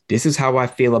this is how I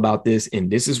feel about this,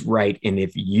 and this is right. And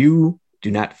if you do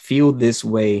not feel this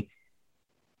way,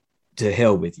 to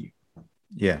hell with you.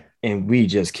 Yeah. and we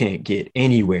just can't get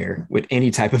anywhere with any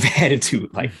type of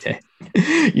attitude like that.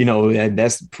 You know,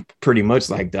 that's pretty much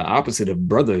like the opposite of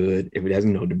brotherhood, if it has,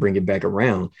 you know, to bring it back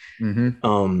around.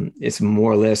 It's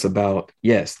more or less about,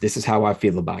 yes, this is how I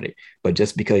feel about it, but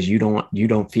just because you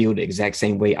don't feel the exact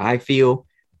same way I feel,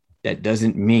 that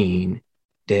doesn't mean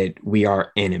that we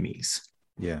are enemies.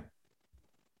 Yeah.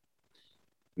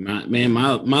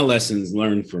 My lessons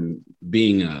learned from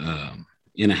being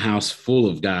in a house full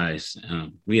of guys.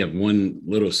 We have one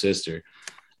little sister,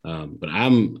 but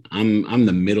I'm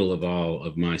the middle of all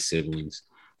of my siblings.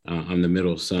 I'm the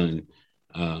middle son,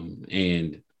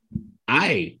 and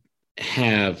I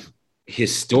have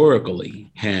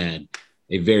historically had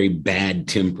a very bad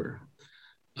temper,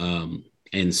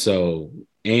 and so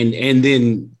and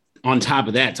then on top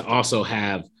of that, to also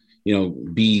have, you know,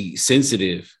 be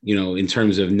sensitive, you know, in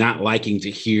terms of not liking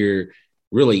to hear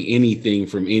really anything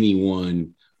from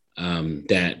anyone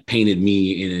that painted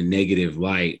me in a negative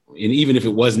light. And even if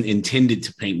it wasn't intended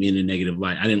to paint me in a negative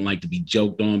light, I didn't like to be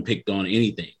joked on, picked on,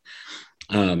 anything.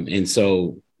 And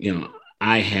so, you know,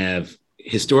 I have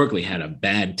historically had a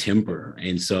bad temper.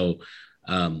 And so,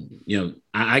 you know,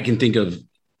 I can think of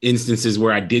instances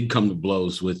where I did come to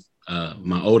blows with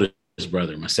my oldest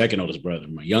brother, my second oldest brother,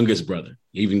 my youngest brother.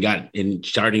 Even got in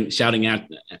shouting out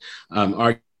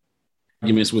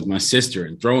arguments with my sister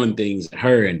and throwing things at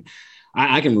her. And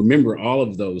I can remember all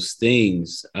of those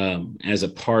things as a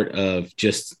part of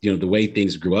just, you know, the way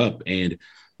things grew up. And,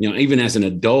 you know, even as an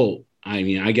adult, I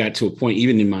mean, I got to a point,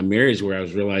 even in my marriage, where I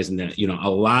was realizing that, you know, a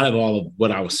lot of all of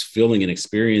what I was feeling and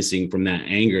experiencing from that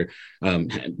anger,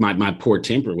 my poor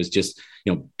temper was just,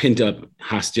 you know, pent up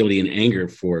hostility and anger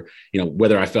for, you know,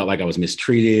 whether I felt like I was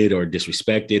mistreated or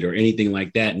disrespected or anything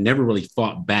like that. Never really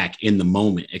fought back in the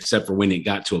moment, except for when it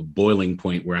got to a boiling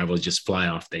point where I would just fly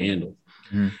off the handle.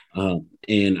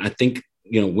 And I think,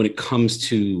 you know, when it comes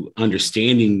to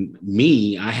understanding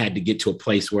me, I had to get to a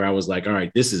place where I was like, all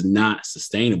right, this is not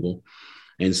sustainable.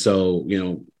 And so, you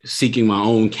know, seeking my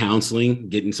own counseling,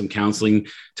 getting some counseling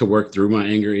to work through my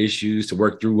anger issues, to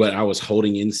work through what I was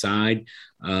holding inside.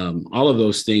 All of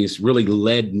those things really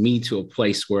led me to a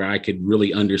place where I could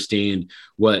really understand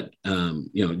what,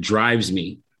 you know, drives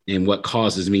me and what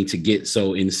causes me to get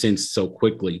so incensed so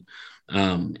quickly.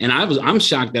 And I'm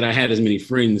shocked that I had as many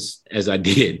friends as I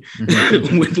did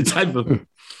with the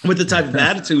type of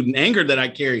attitude and anger that I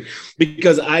carry,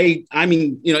 because I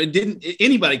mean, you know,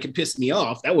 anybody could piss me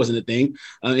off. That wasn't a thing.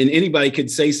 And anybody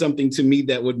could say something to me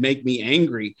that would make me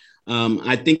angry.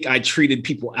 I think I treated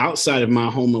people outside of my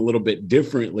home a little bit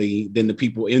differently than the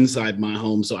people inside my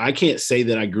home. So I can't say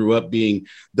that I grew up being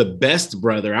the best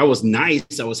brother. I was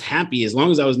nice. I was happy. As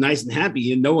long as I was nice and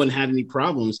happy and no one had any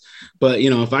problems. But, you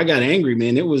know, if I got angry,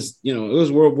 man, it was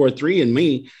World War III in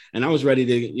me. And I was ready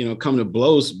to, you know, come to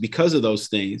blows because of those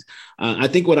things. I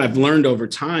think what I've learned over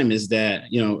time is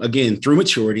that, you know, again, through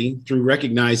maturity, through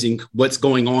recognizing what's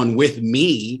going on with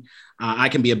me, I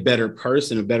can be a better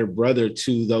person, a better brother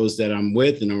to those that I'm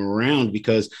with and I'm around,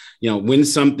 because, you know, when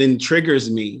something triggers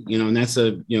me, you know, and that's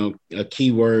a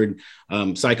key word,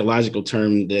 psychological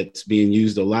term that's being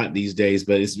used a lot these days,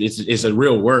 but it's a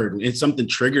real word. If something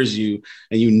triggers you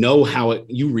and you know how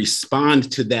you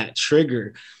respond to that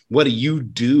trigger, what do you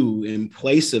do in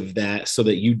place of that so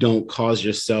that you don't cause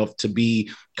yourself to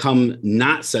become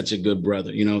not such a good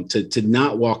brother, you know, to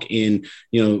not walk in,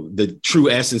 you know, the true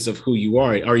essence of who you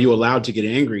are? Are you allowed to get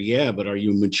angry? Yeah. But are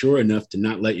you mature enough to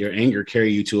not let your anger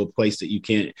carry you to a place that you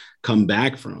can't come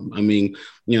back from? I mean,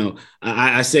 you know,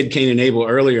 I said Cain and Abel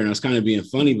earlier, and I was kind of being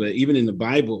funny, but even in the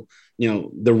Bible, you know,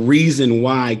 the reason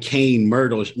why Cain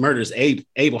murders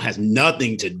Abel has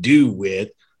nothing to do with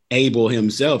Abel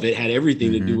himself. It had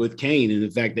everything to do with Cain and the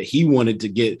fact that he wanted to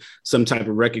get some type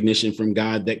of recognition from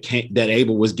God that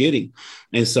Abel was getting.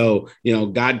 And so, you know,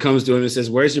 God comes to him and says,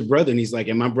 "Where's your brother?" And he's like,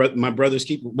 "And my brother's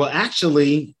keeper." Well,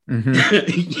 actually,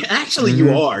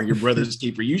 you are your brother's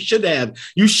keeper. You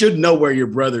should know where your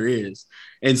brother is.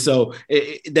 And so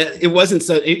it wasn't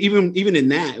so, even in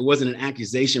that, it wasn't an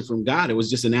accusation from God. It was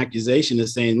just an accusation of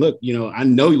saying, look, you know, I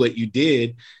know what you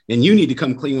did and you need to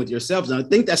come clean with yourselves. And I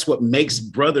think that's what makes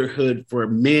brotherhood for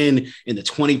men in the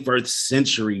 21st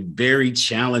century very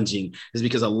challenging, is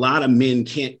because a lot of men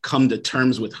can't come to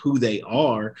terms with who they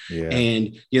are. Yeah.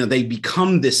 And, you know, they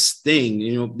become this thing,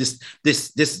 you know,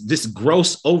 this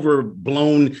gross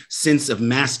overblown sense of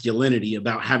masculinity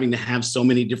about having to have so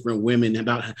many different women,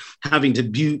 about having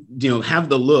to have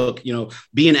the look, you know,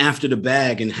 being after the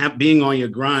bag and being on your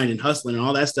grind and hustling and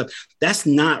all that stuff. That's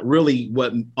not really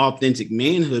what authentic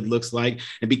manhood looks like.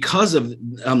 And because of the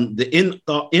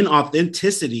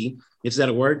inauthenticity Is that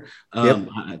a word? Yep.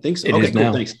 I think so. It Okay, is cool.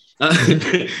 now. Thanks.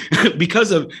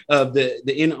 Because of the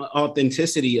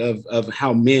inauthenticity of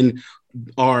how men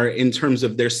are in terms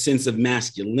of their sense of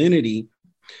masculinity,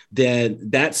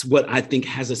 that's what I think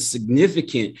has a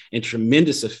significant and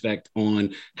tremendous effect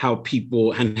on how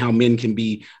people and how men can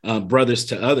be brothers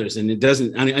to others. And it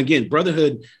doesn't, I mean, again,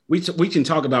 brotherhood, we can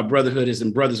talk about brotherhood as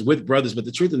in brothers with brothers, but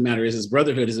the truth of the matter is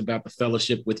brotherhood is about the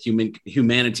fellowship with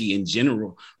humanity in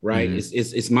general, right?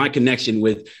 Mm-hmm. It's my connection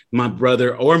with my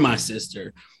brother or my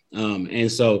sister.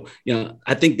 And so,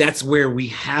 I think that's where we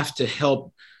have to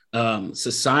help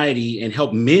society and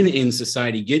help men in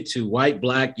society get to, white,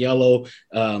 black, yellow,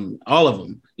 all of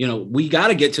them. We got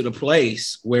to get to the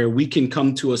place where we can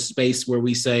come to a space where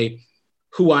we say,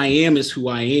 who I am is who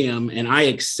I am, and I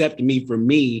accept me for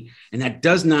me. And that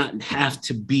does not have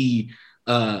to be,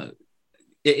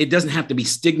 it doesn't have to be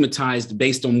stigmatized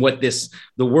based on what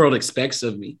the world expects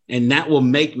of me. And that will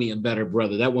make me a better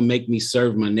brother. That will make me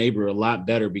serve my neighbor a lot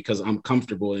better because I'm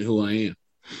comfortable in who I am.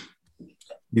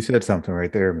 You said something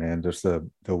right there, man. Just the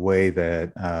way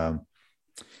that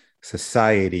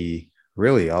society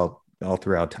really all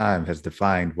throughout time has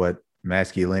defined what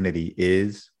masculinity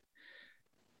is.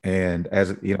 And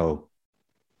as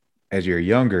you're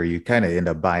younger, you kind of end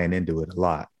up buying into it a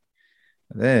lot.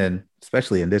 And then,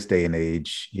 especially in this day and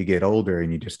age, you get older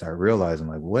and you just start realizing,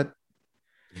 like, what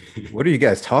are you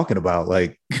guys talking about?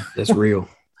 Like, that's real.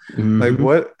 Like,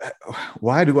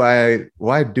 why do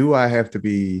I have to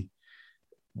be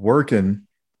working,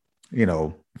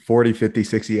 40, 50,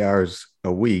 60 hours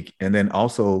a week, and then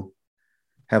also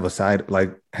have a side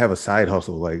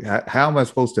hustle? Like, how am I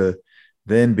supposed to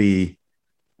then be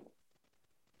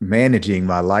managing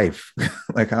my life?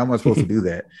 Like, how am I supposed to do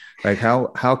that? Like,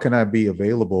 how can I be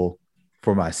available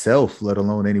for myself, let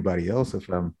alone anybody else, if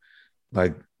I'm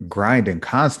like grinding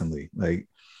constantly? Like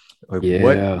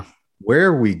yeah.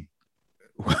 where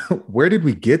did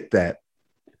we get that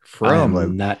from?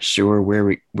 I'm not sure where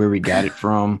we got it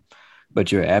from,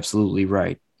 but you're absolutely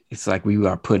right. It's like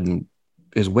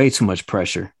there's way too much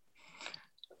pressure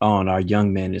on our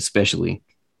young men, especially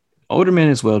older men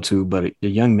as well too, but the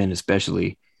young men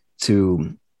especially,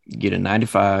 to get a 9 to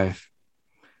 5,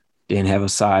 then have a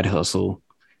side hustle,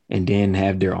 and then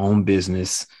have their own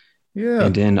business. Yeah.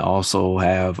 And then also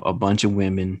have a bunch of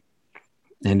women.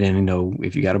 And then,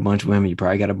 if you got a bunch of women, you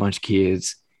probably got a bunch of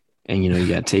kids, and, you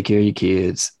got to take care of your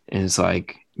kids. And it's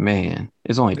like, man,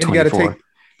 it's only 24.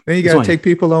 Then you got to take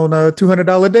people on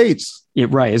 $200 dates. Yeah,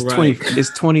 right. It's right. 20. It's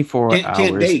 24 hours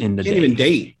date. in the day. Can't even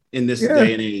date in this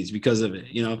day and age because of it.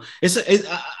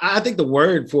 I think the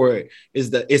word for it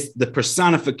is it's the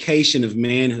personification of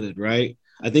manhood, right?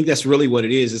 I think that's really what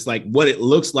it is. It's like what it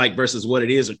looks like versus what it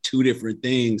is are two different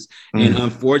things. And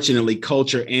unfortunately,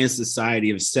 culture and society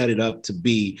have set it up to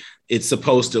be, it's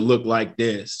supposed to look like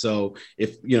this. So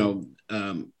if,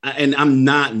 and I'm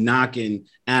not knocking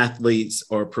athletes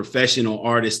or professional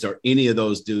artists or any of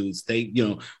those dudes.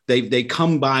 They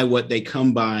come by what they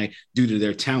come by due to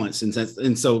their talents.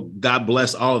 And so God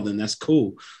bless all of them. That's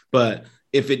cool. But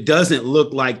if it doesn't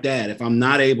look like that, if I'm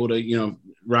not able to,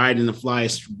 ride in the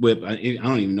flyest whip. I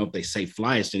don't even know if they say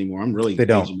flyest anymore. I'm really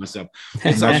aging myself.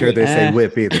 I'm not sure they say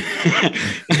whip either.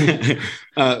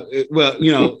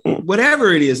 Well,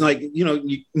 whatever it is, like,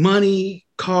 money,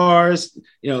 cars,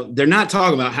 they're not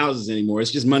talking about houses anymore. It's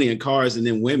just money and cars, and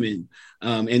then women,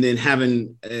 and then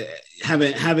having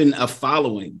a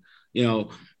following,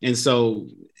 and so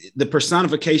the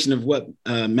personification of what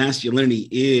masculinity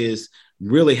is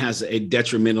really has a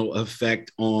detrimental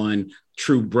effect on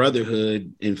true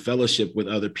brotherhood and fellowship with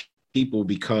other people,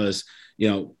 because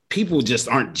people just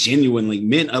aren't genuinely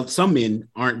some men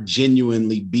aren't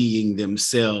genuinely being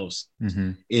themselves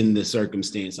in the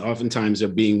circumstance. Oftentimes they're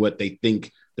being what they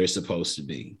think they're supposed to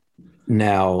be.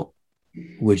 Now,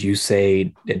 would you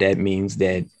say that means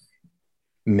that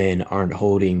men aren't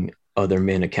holding other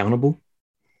men accountable?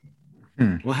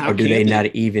 Well, how or do they not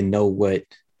even know what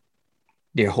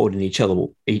they're holding each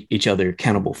other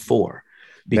accountable for?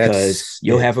 Because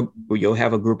you'll have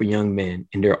a group of young men,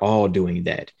 and they're all doing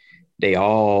that. They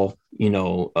all,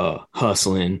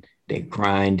 hustling, they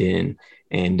grinding,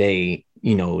 and they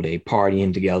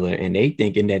partying together, and they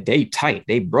thinking that they tight,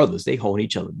 they brothers, they hold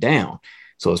each other down.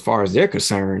 So as far as they're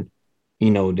concerned,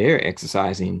 they're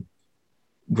exercising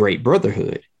great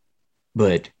brotherhood.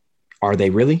 But are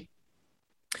they really?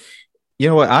 You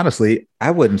know what? Honestly,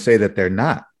 I wouldn't say that they're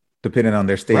not, depending on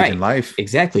their stage in life.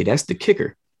 Exactly. That's the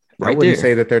kicker. I wouldn't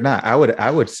say that they're not.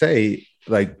 I would say,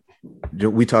 like,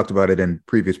 we talked about it in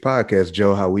previous podcasts,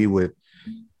 Joe, how we would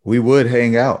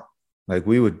hang out. Like,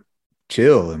 we would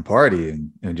chill and party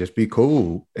and just be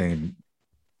cool and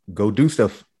go do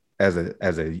stuff as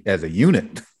a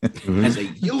unit. As a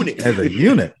unit. As a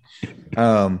unit.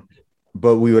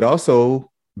 But we would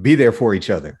also be there for each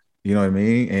other. You know what I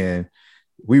mean? And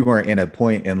we weren't in a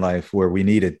point in life where we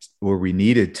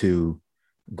needed to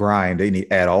grind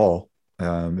at all,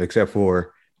 except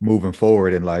for moving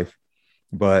forward in life.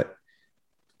 But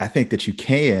I think that you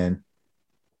can,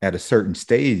 at a certain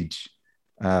stage,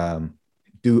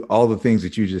 do all the things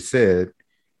that you just said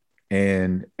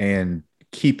and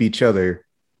keep each other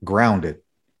grounded.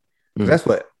 That's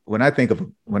what, when I if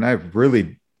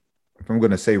I'm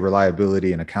going to say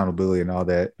reliability and accountability and all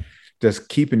that, just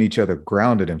keeping each other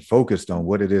grounded and focused on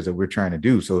what it is that we're trying to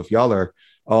do. So if y'all are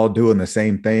all doing the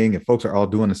same thing and folks are all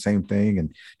doing the same thing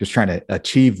and just trying to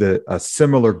achieve a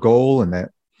similar goal, and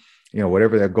that,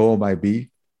 whatever that goal might be,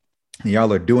 and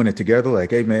y'all are doing it together,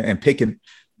 like, hey man, and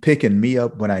picking me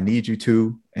up when I need you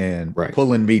to, and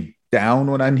pulling me down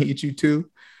when I need you to,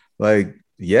 like,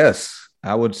 yes,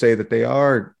 I would say that they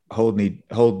are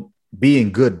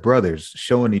being good brothers,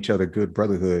 showing each other good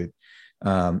brotherhood,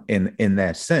 in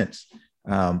that sense.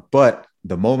 But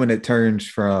the moment it turns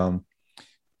from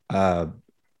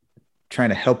trying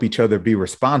to help each other be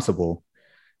responsible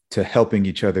to helping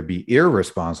each other be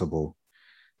irresponsible,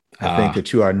 I think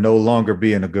that you are no longer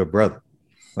being a good brother.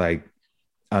 Like,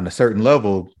 on a certain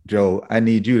level, Joe, I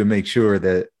need you to make sure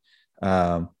that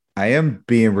I am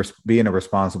being a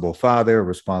responsible father, a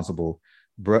responsible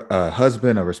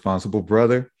husband, a responsible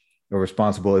brother, a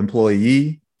responsible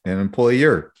employee and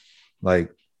employer.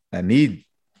 Like, I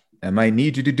might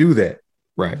need you to do that.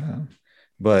 Right.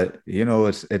 But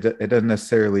it doesn't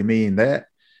necessarily mean that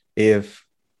if,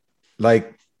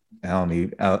 like, I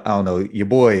don't know, your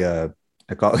boy,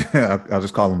 I'll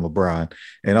just call him LeBron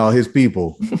and all his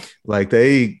people, like,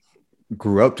 they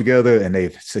grew up together and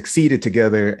they've succeeded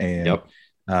together, and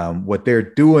what they're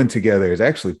doing together is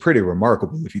actually pretty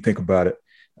remarkable if you think about it.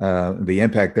 The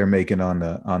impact they're making on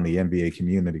the NBA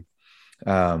community,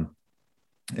 and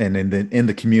in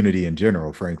the community in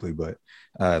general, frankly. But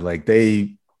like,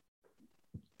 they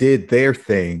did their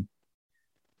thing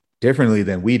differently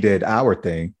than we did our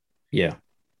thing. Yeah.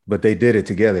 But they did it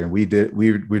together, and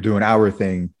we're doing our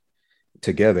thing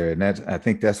together. And I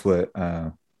think that's what,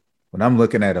 when I'm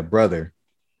looking at a brother,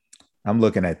 I'm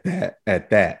looking at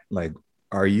that, like,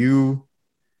 are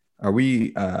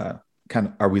we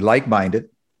like-minded?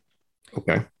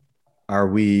 Okay. Are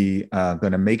we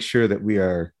going to make sure that we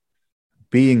are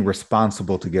being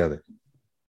responsible together?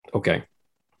 Okay.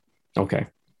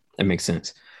 That makes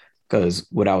sense. Because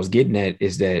what I was getting at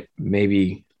is that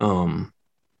maybe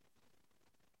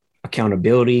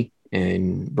accountability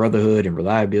and brotherhood and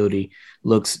reliability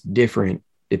looks different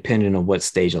depending on what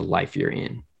stage of life you're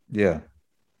in. Yeah.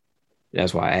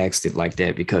 That's why I asked it like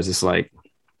that, because it's like,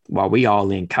 while we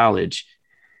all in college,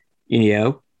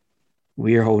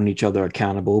 we're holding each other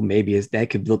accountable. Maybe that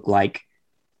could look like,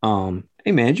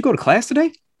 hey man, did you go to class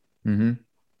today? Mm-hmm.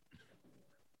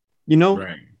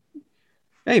 Right.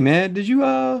 Hey man,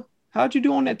 how'd you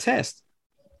do on that test?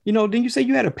 Didn't you say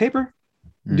you had a paper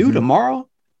due tomorrow?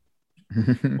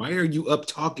 Why are you up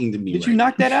talking to me? Did you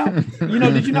knock that out?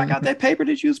 Did you knock out that paper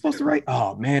that you were supposed to write?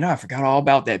 Oh man, I forgot all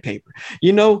about that paper.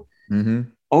 Mm-hmm.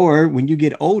 Or when you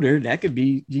get older, that could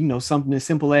be, something as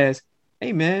simple as,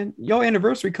 hey man, your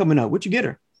anniversary coming up. What you get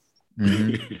her?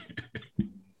 Mm-hmm.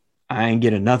 I ain't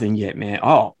getting nothing yet, man.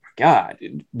 Oh my God.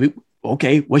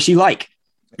 Okay, what's she like?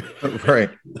 Right.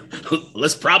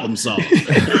 Let's problem solve.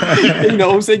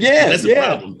 I'm saying? Yeah. That's a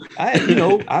problem.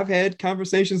 I've had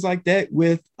conversations like that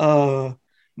with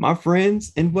my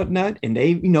friends and whatnot, and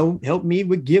they, helped me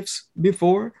with gifts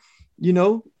before,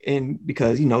 and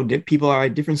because, people are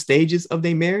at different stages of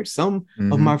their marriage. Some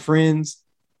of my friends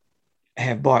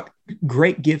have bought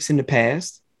great gifts in the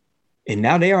past, and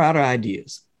now they are out of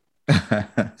ideas.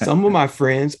 Some of my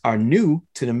friends are new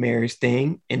to the marriage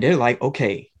thing, and they're like,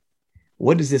 okay,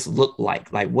 what does this look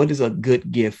like? Like, what is a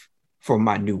good gift for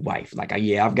my new wife? Like,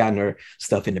 I've gotten her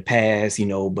stuff in the past,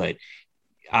 but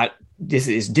this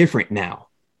is different now.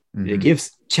 Mm-hmm. The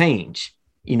gifts change,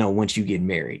 once you get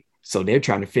married. So they're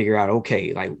trying to figure out,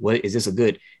 okay, like, what is this a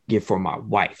good gift for my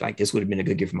wife? Like, this would have been a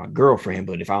good gift for my girlfriend,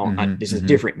 but if I don't, this is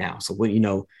different now. So what,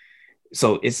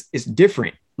 so it's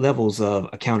different levels of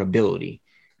accountability,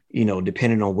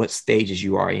 depending on what stages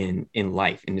you are in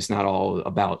life. And it's not all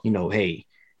about, hey,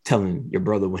 telling your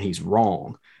brother when he's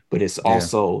wrong, but it's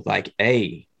also like,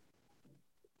 hey,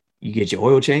 you get your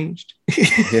oil changed.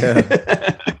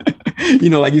 Yeah.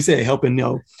 Like you said, helping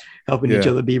each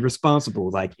other be responsible.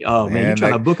 Like, oh man, you're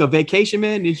trying to book a vacation,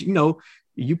 man. Is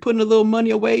you putting a little money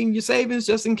away in your savings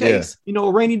just in case,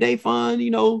 a rainy day fund,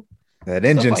 that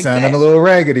engine sounding a little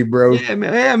raggedy, bro.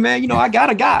 Yeah, man. I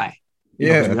got a guy.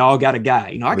 We all got a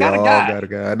guy. I got a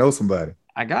guy. I know somebody.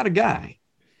 I got a guy.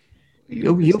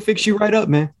 He'll fix you right up,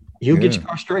 man. He'll get your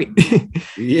car straight. Yeah.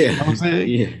 You know what I'm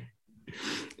saying?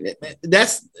 Yeah.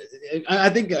 That's, I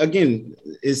think, again,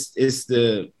 that's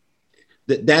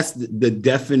the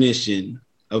definition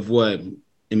of what,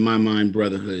 in my mind,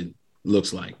 brotherhood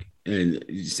looks like. And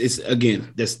it's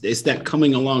again, it's that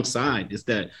coming alongside, it's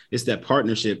that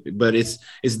partnership, but it's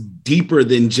deeper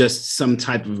than just some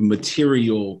type of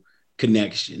material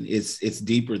connection. It's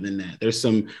deeper than that.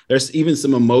 There's even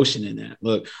some emotion in that.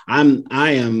 Look,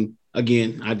 I am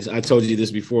again, I told you this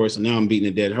before, so now I'm beating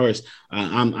a dead horse.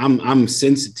 I'm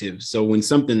sensitive, so when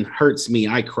something hurts me,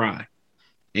 I cry,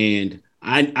 and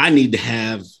I need to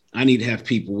have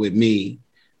people with me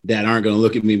that aren't going to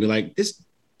look at me and be like, this.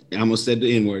 I almost said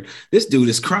the N-word. This dude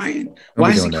is crying.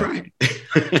 Why is he crying?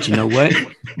 But you know what?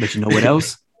 But you know what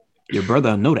else? Your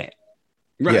brother know that.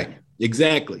 Right. Yeah.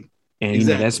 Exactly. And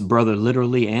that's brother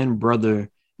literally and brother,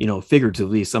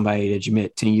 figuratively, somebody that you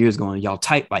met 10 years ago and y'all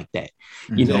type like that.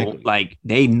 Like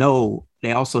they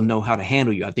also know how to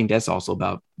handle you. I think that's also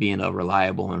about being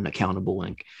reliable and accountable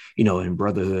and, in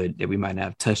brotherhood that we might not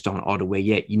have touched on all the way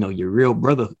yet. Your real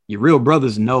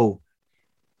brothers know,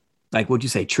 like what you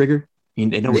say, trigger.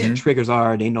 They know what the triggers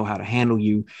are. They know how to handle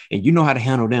you, and you know how to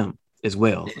handle them as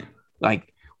well. Yeah.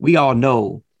 Like we all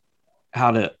know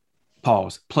how to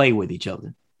play with each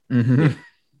other.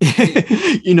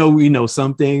 Mm-hmm. We know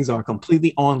some things are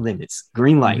completely on limits,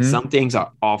 green light. Mm-hmm. Some things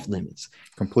are off limits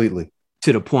completely,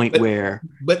 to the point where.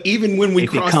 But even when we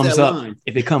cross that line,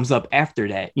 if it comes up after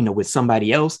that, with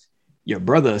somebody else, your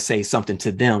brother will say something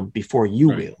to them before you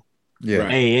will. Yeah.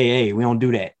 Hey, we don't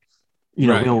do that. We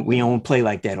don't play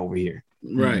like that over here.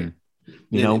 Right.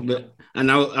 But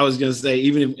I was gonna say,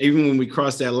 even when we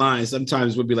cross that line,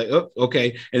 sometimes we'll be like, oh,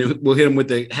 okay, and we'll hit them with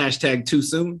the hashtag too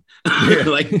soon.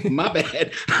 Like, my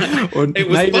bad. It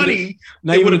was funny.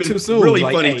 It would have been too soon. Really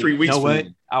like, funny 3 weeks. You know what?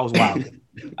 I was wilding.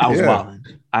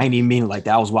 I didn't even mean it like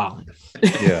that. I was wilding.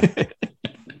 Yeah.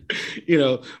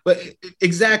 But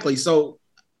exactly. So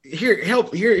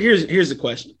here's the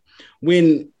question.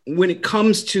 When it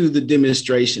comes to the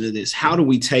demonstration of this, how do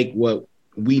we take what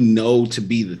we know to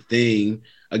be the thing,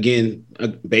 again,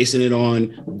 basing it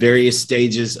on various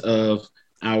stages of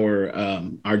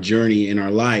our journey in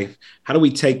our life? How do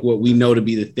we take what we know to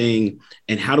be the thing,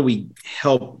 and how do we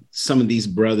help some of these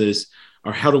brothers,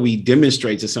 or how do we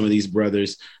demonstrate to some of these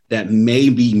brothers that may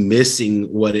be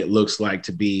missing what it looks like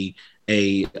to be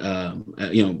just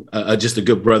a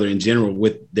good brother in general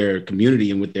with their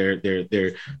community and with their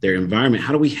environment?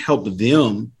 How do we help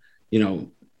them,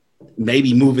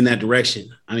 maybe move in that direction?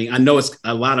 I mean, I know it's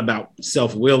a lot about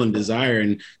self-will and desire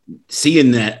and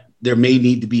seeing that there may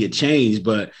need to be a change,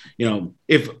 but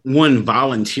if one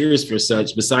volunteers for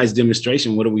such, besides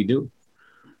demonstration, what do we do?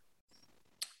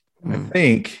 I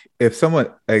think if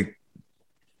someone, I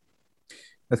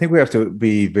think we have to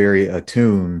be very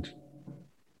attuned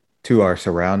to our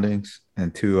surroundings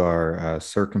and to our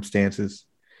circumstances.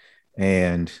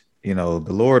 And, the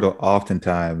Lord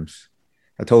oftentimes,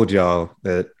 I told y'all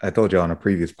on a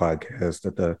previous podcast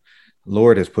that the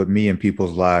Lord has put me in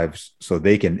people's lives so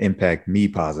they can impact me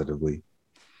positively.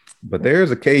 But there's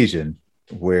occasion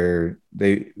where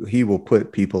he will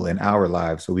put people in our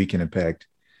lives so we can impact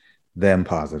them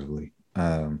positively.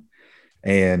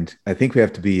 And I think we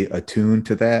have to be attuned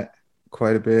to that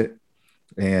quite a bit.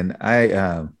 And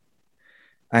I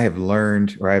have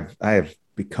learned, or I have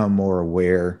become more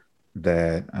aware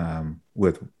that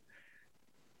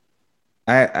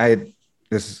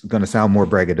this is going to sound more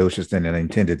braggadocious than I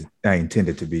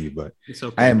intended to be, but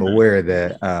okay, I am aware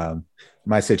that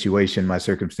my situation, my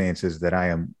circumstances, that I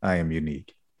am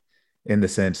unique in the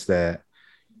sense that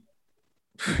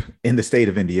in the state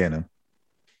of Indiana,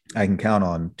 I can count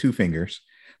on 2 fingers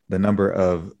the number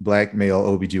of Black male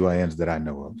OBGYNs that I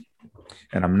know of.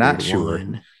 And I'm not sure.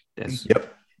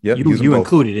 Yep. You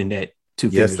included in that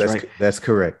 2 fingers, right? That's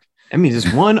correct. That means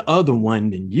there's one other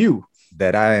one than you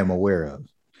that I am aware of.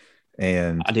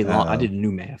 And I did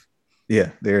new math.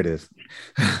 Yeah, there it is.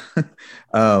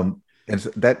 And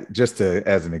so that just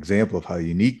as an example of how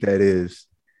unique that is.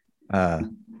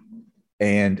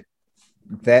 And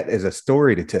that is a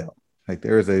story to tell. Like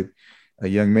there is a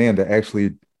young man that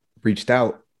actually reached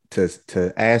out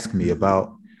to ask me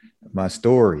about my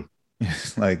story.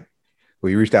 It's like, well,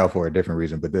 he reached out for a different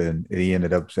reason, but then he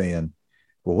ended up saying,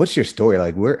 well, what's your story?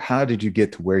 Like, how did you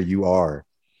get to where you are?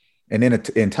 And then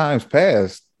in times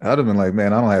past, I'd have been like,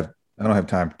 man, I don't have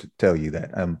time to tell you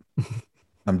that.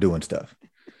 I'm doing stuff,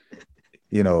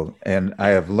 and I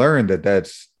have learned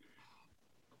that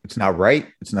it's not right.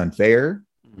 It's unfair.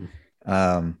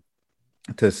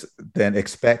 then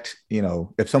expect,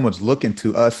 if someone's looking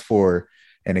to us for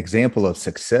an example of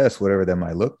success, whatever that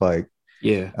might look like,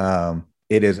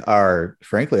 it is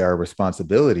frankly, our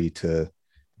responsibility to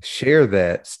share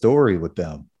that story with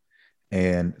them.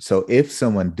 And so if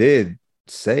someone did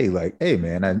say like, hey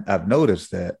man, I've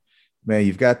noticed that, man,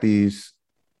 you've got these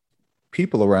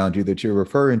people around you that you're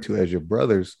referring to as your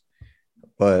brothers,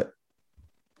 but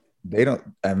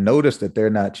I've noticed that they're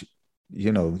not,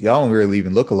 y'all don't really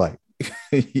even look alike.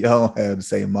 Y'all don't have the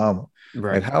same mama.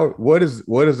 Right. Like what is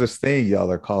this thing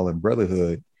y'all are calling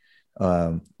brotherhood?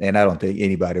 And I don't think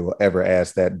anybody will ever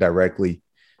ask that directly,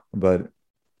 but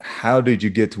how did you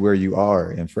get to where you are?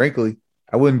 And frankly,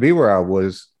 I wouldn't be where I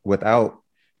was without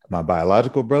my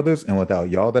biological brothers and without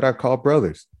y'all that I call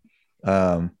brothers.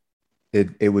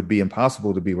 It would be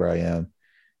impossible to be where I am.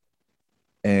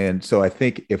 And so I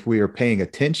think if we are paying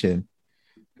attention,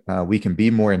 we can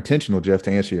be more intentional, Jeff,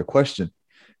 to answer your question.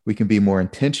 We can be more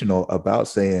intentional about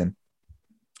saying,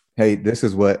 hey, this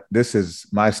is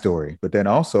my story. But then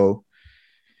also,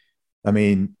 I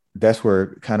mean, that's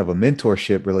where kind of a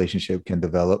mentorship relationship can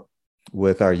develop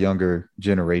with our younger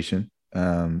generation,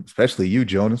 especially you,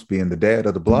 Jonas, being the dad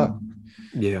of the block.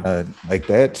 Yeah. Like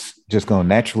that's just going to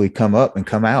naturally come up and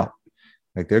come out.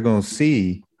 Like they're going to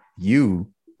see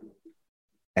you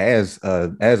as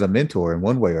a mentor in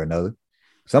one way or another.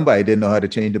 Somebody didn't know how to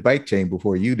change the bike chain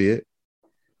before you did,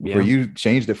 before you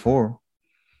changed it for them.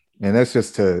 And that's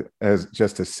just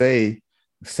to say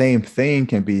the same thing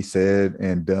can be said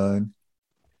and done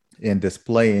in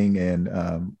displaying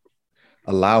and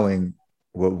allowing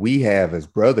what we have as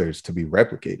brothers to be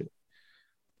replicated.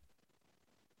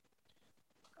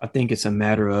 I think it's a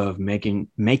matter of making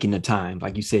the time.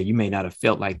 Like you said, you may not have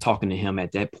felt like talking to him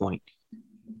at that point,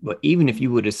 but even if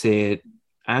you would have said,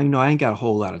 I ain't got a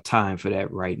whole lot of time for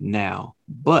that right now,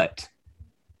 but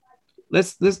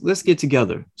let's get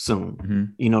together soon. Mm-hmm.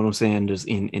 You know what I'm saying? Just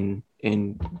in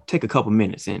take a couple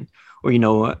minutes in,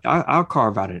 or I'll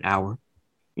carve out an hour,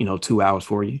 2 hours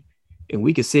for you, and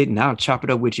we can sit and I'll chop it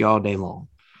up with you all day long.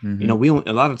 Mm-hmm. We don't,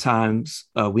 a lot of times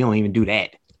we don't even do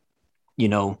that.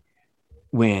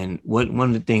 When one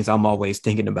of the things I'm always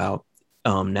thinking about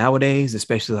nowadays,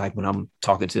 especially like when I'm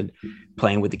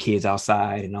playing with the kids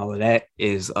outside and all of that,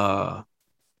 is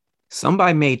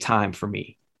somebody made time for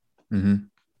me.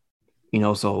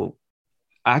 Mm-hmm. So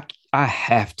I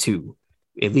have to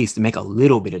at least make a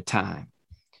little bit of time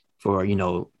for,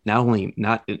 not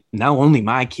only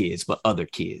my kids, but other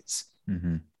kids.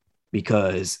 Mm-hmm.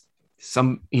 Because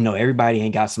everybody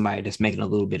ain't got somebody that's making a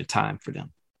little bit of time for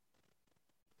them.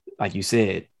 Like you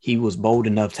said, he was bold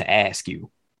enough to ask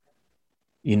you,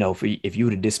 if you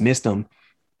would have dismissed him,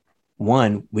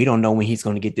 one, we don't know when he's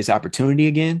going to get this opportunity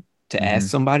again to ask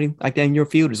somebody like that in your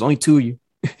field. There's only two of you.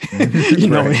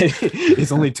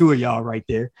 It's only two of y'all right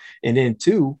there. And then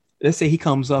two, let's say he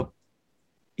comes up,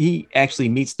 he actually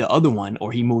meets the other one,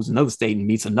 or he moves another state and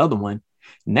meets another one.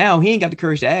 Now he ain't got the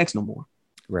courage to ask no more.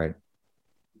 Right.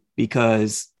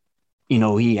 Because,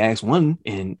 he asked one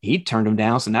and he turned him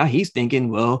down. So now he's thinking,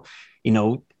 well,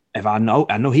 if I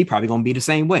know he probably going to be the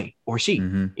same way, or she,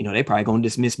 they probably going to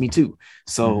dismiss me too.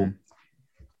 So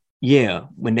yeah,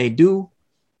 when they do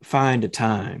find a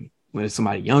time, when it's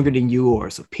somebody younger than you or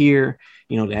it's a peer,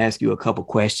 to ask you a couple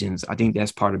questions, I think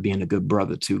that's part of being a good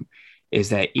brother too,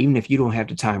 is that even if you don't have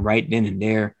the time right then and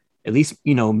there, at least,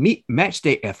 match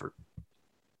their effort,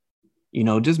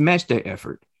 just match their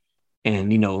effort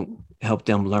and, help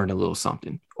them learn a little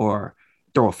something, or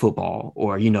throw a football,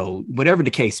 or, whatever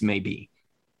the case may be,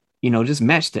 just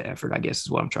match the effort, I guess is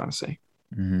what I'm trying to say.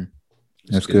 Mm-hmm.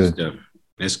 That's good stuff.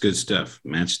 That's good stuff.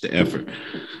 Match the effort.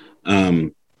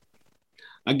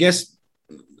 I guess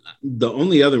the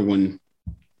only other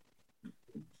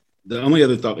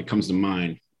thought that comes to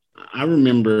mind, I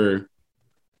remember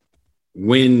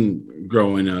when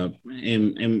growing up,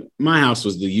 and my house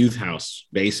was the youth house,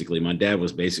 basically. My dad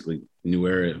was basically New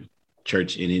Era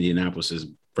Church in Indianapolis's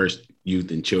first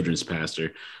youth and children's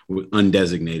pastor,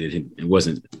 undesignated. It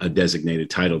wasn't a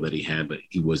designated title that he had, but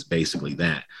he was basically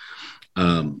that.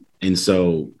 And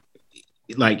so,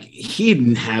 like, he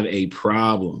didn't have a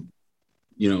problem,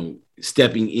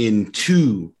 stepping in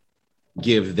to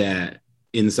give that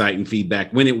insight and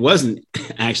feedback when it wasn't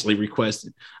actually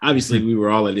requested. Obviously, we were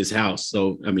all at his house,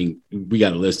 so I mean, we got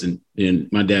to listen. And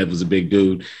my dad was a big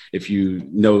dude. If you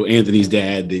know Anthony's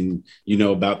dad, then you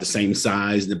know about the same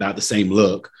size and about the same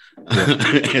look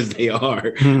as they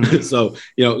are. So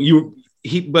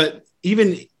but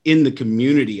even in the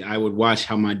community, I would watch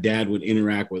how my dad would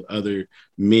interact with other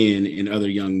men and other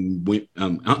young men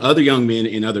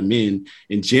and other men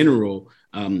in general.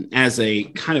 as a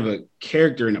kind of a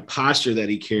character and a posture that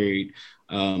he carried,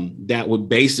 that would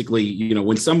basically, you know,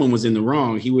 when someone was in the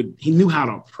wrong, he knew how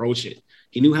to approach it.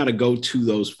 He knew how to go to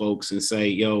those folks and say,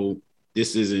 yo,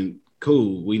 this isn't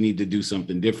cool. We need to do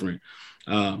something different.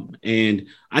 And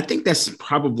I think that's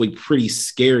probably pretty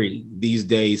scary these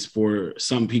days for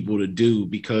some people to do,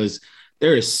 because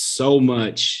there is so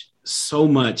much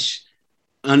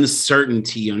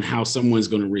uncertainty on how someone's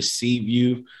going to receive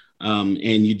you.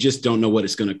 And you just don't know what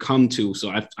it's going to come to.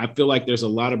 So I feel like there's a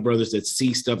lot of brothers that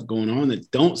see stuff going on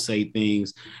that don't say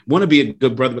things, want to be a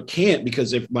good brother, but can't,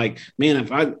 because if like, man,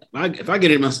 if I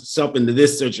get myself into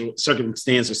this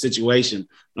circumstance or situation,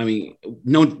 I mean,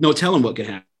 no telling what could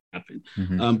happen.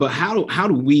 Mm-hmm. But how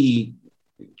do we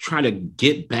try to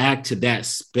get back to that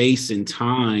space and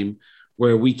time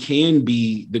where we can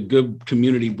be the good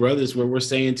community brothers, where we're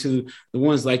saying to the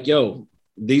ones like, yo,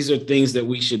 these are things that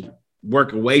we should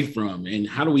work away from? And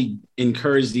how do we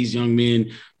encourage these young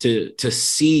men to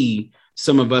see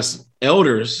some of us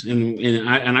elders, and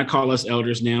I call us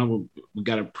elders now. We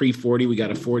got a pre-40, we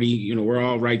got a 40, you know, we're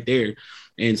all right there.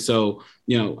 And so,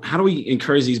 you know, how do we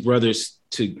encourage these brothers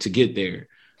to get there,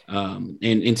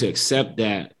 and to accept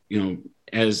that, you know,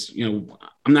 as, you know,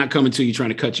 I'm not coming to you trying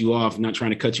to cut you off. I'm not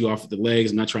trying to cut you off with the legs.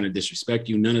 I'm not trying to disrespect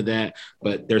you, none of that,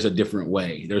 but there's a different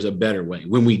way. There's a better way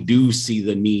when we do see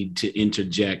the need to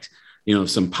interject, you know,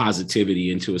 some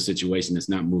positivity into a situation that's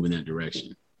not moving that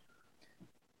direction.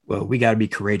 Well, we got to be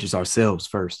courageous ourselves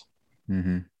first.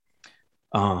 Mm-hmm.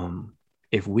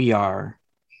 If we are,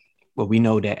 well, we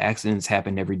know that accidents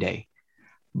happen every day,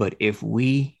 but if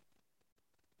we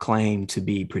claim to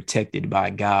be protected by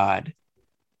God,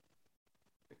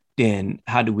 then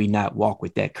how do we not walk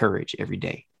with that courage every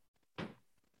day?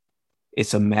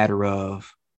 It's a matter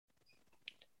of,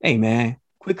 hey man,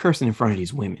 quit cursing in front of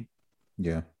these women.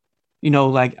 Yeah. You know,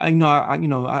 like,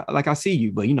 I see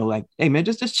you, but, you know, like, hey, man,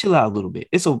 just chill out a little bit.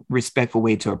 It's a respectful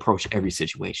way to approach every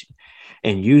situation.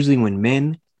 And usually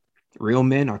when real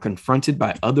men are confronted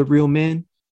by other real men,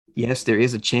 yes, there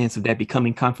is a chance of that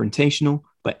becoming confrontational,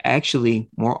 but actually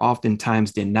more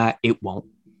oftentimes than not, it won't.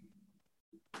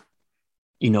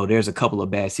 You know, there's a couple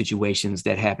of bad situations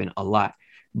that happen a lot,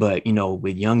 but, you know,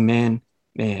 with young men,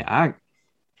 man,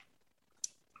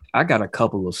 I got a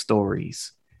couple of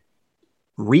stories,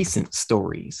 recent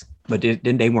stories, but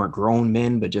then they weren't grown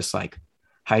men, but just like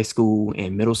high school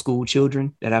and middle school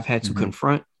children that I've had to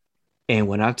confront. And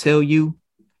when I tell you,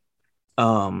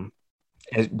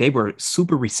 they were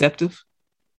super receptive.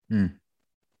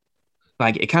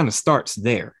 Like it kind of starts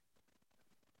there.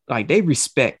 Like they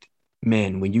respect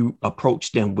men when you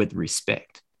approach them with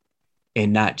respect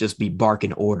and not just be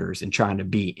barking orders and trying to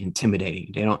be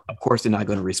intimidating. They don't, of course, they're not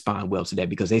going to respond well to that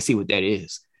because they see what that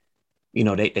is. You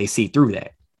know, they see through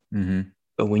that. Mm-hmm.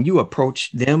 But when you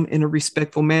approach them in a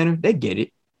respectful manner, they get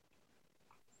it.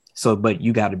 So, but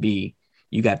you got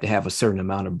to have a certain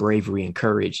amount of bravery and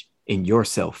courage in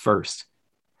yourself first.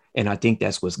 And I think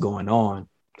that's what's going on.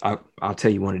 I'll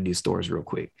tell you one of these stories real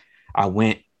quick. I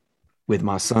went with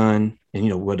my son and, you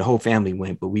know, well, the whole family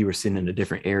went, but we were sitting in a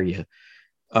different area.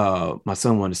 My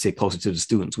son wanted to sit closer to the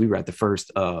students. We were at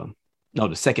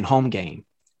the second home game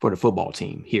for the football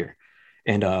team here.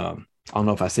 And I don't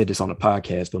know if I said this on the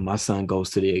podcast, but my son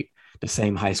goes to the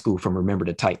same high school from Remember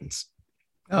the Titans.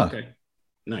 Oh, okay.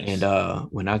 Nice. And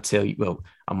when I tell you, well,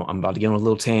 I'm about to get on a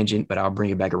little tangent, but I'll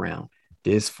bring it back around.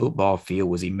 This football field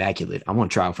was immaculate. I'm going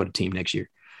to try out for the team next year.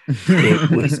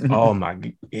 It was,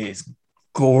 it's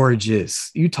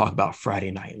gorgeous. You talk about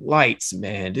Friday night lights,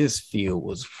 man. This field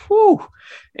was, whew.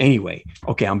 Anyway,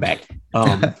 okay, I'm back.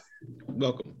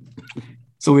 Welcome.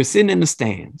 So we're sitting in the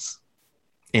stands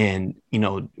and, you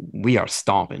know, we are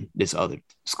stomping this other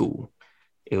school.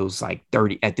 It was like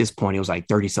 30, at this point, it was like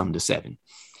 30 something to 7.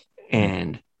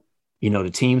 And, you know, the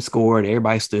team scored,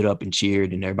 everybody stood up and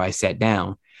cheered and everybody sat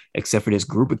down, except for this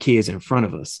group of kids in front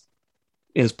of us.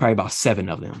 It was probably about 7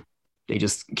 of them. They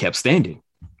just kept standing,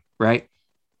 right?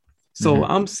 So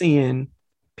I'm seeing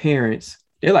parents,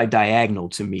 they're like diagonal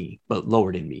to me, but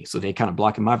lower than me. So they're kind of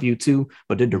blocking my view too,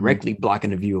 but they're directly blocking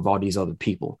the view of all these other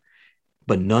people.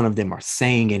 But none of them are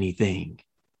saying anything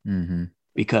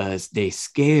because they're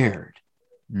scared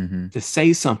to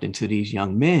say something to these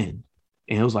young men.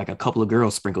 And it was like a couple of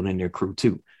girls sprinkled in their crew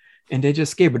too. And they're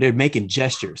just scared, but they're making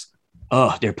gestures.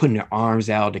 They're putting their arms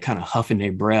out. They're kind of huffing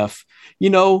their breath. You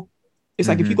know, it's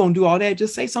like, if you're going to do all that,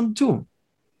 just say something to them.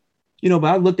 You know,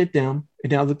 but I looked at them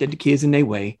and then I looked at the kids in their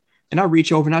way and I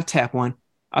reach over and I tap one.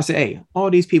 I said, hey, all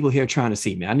these people here trying to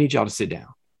see me. I need y'all to sit down.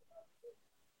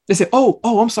 They said, oh,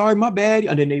 I'm sorry, my bad.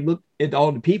 And then they look at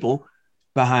all the people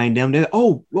behind them. They're,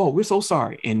 oh, whoa, we're so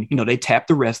sorry. And, they tapped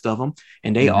the rest of them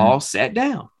and they all sat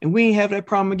down and we ain't have that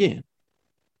problem again.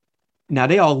 Now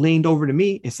they all leaned over to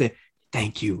me and said,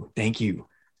 thank you.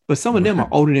 But some of them are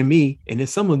older than me. And then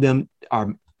some of them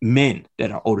are men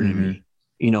that are older than me.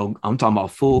 I'm talking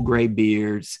about full gray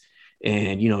beards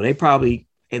and, they probably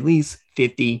at least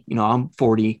 50, I'm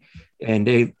 40 and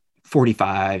they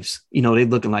 45s, they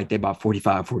looking like they're about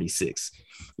 45, 46,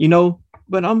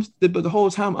 but the whole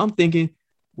time I'm thinking,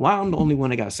 why I'm the only one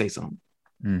that got to say something.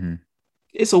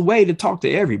 It's a way to talk to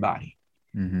everybody,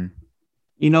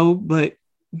 but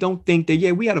don't think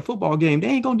that, we had a football game. They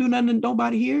ain't going to do nothing to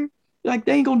nobody here. Like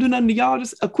they ain't going to do nothing to y'all.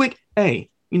 Just a quick, hey,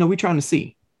 we trying to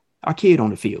see our kid on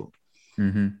the field,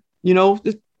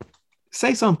 just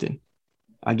say something.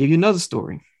 I'll give you another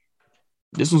story.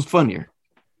 This one's funnier.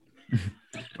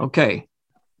 Okay.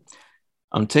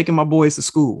 I'm taking my boys to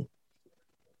school.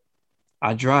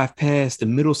 I drive past the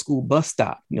middle school bus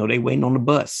stop. They waiting on the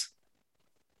bus.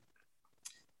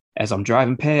 As I'm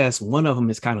driving past, one of them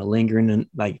is kind of lingering and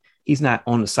like he's not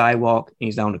on the sidewalk and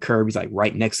he's down the curb. He's like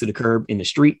right next to the curb in the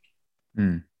street.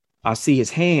 I see his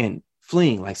hand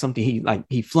fling like something.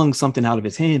 He flung something out of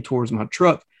his hand towards my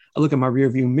truck. I look at my rear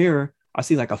view mirror. I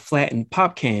see like a flattened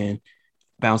pop can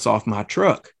bounce off my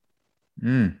truck.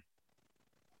 I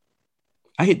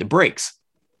hit the brakes.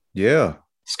 Yeah.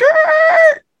 Skirt.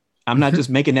 I'm not just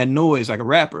making that noise like a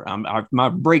rapper. My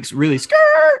brakes really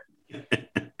skirt.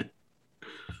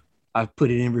 I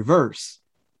put it in reverse.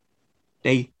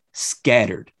 They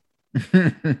scattered.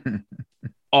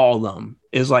 All of them.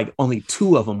 It was like only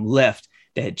 2 of them left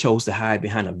that chose to hide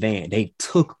behind a van. They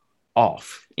took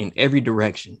off in every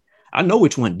direction. I know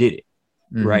which one did it,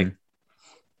 right?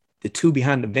 The 2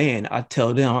 behind the van, I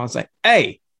tell them, I was like,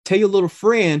 hey, tell your little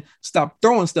friend, stop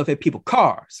throwing stuff at people's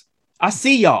cars. I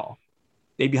see y'all.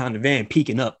 They behind the van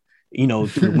peeking up, through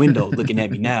the window looking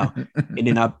at me now.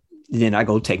 And then I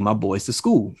go take my boys to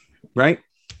school, right?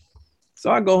 So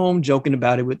I go home joking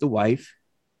about it with the wife.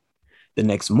 The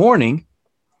next morning,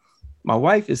 my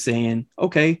wife is saying,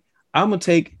 okay, I'm going to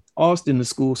take Austin to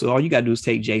school. So all you got to do is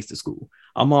take Jace to school.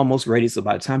 I'm almost ready. So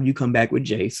by the time you come back with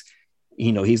Jace,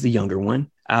 he's the younger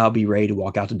one. I'll be ready to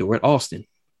walk out the door at Austin.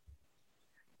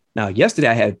 Now, yesterday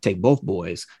I had to take both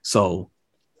boys. So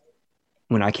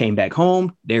when I came back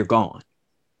home, they're gone.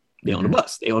 They're on the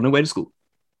bus. They're on their way to school.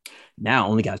 Now I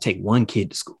only got to take one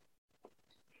kid to school.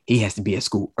 He has to be at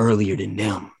school earlier than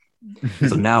them.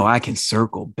 So now I can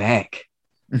circle back.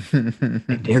 And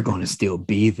they're going to still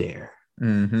be there.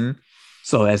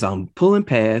 So as I'm pulling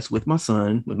past with my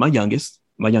son, with my youngest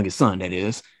son, that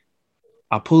is,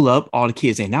 I pull up. All the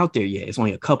kids ain't out there yet. It's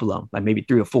only a couple of them, like maybe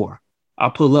 3 or 4. I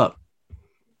pull up.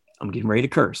 I'm getting ready to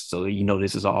curse. So,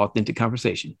 this is an authentic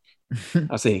conversation.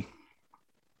 I say,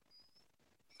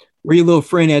 where your little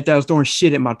friend at that was throwing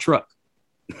shit at my truck?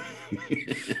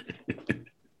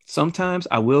 Sometimes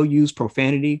I will use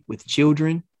profanity with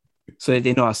children so that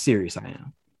they know how serious I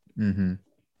am.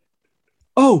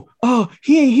 Oh,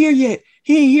 he ain't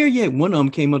here yet. One of them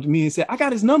came up to me and said, I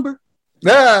got his number.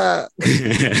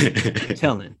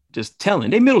 Just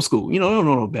telling. They middle school, they don't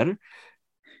know no better.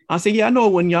 I said, yeah, I know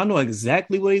when y'all know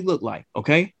exactly what he looked like.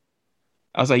 Okay.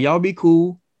 I was like, y'all be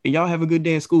cool and y'all have a good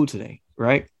day at school today.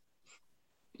 Right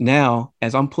now,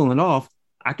 as I'm pulling off,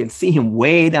 I can see him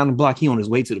way down the block. He on his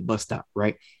way to the bus stop.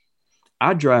 Right.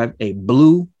 I drive a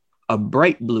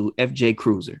bright blue FJ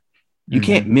Cruiser. You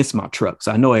can't miss my truck.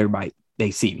 So I know everybody,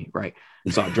 they see me. Right.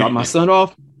 So I drop my son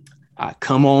off. I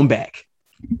come on back,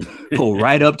 pull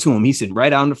right up to him. He's sitting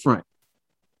right out in the front.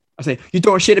 I say, you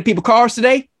throwing shit at people's cars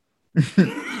today?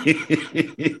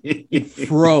 He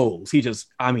froze. He just,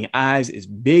 eyes as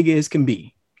big as can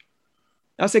be.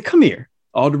 I said, come here.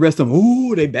 All the rest of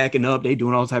them, they backing up. They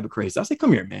doing all type of crazy. I said,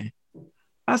 come here, man.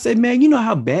 I said, man, you know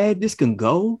how bad this can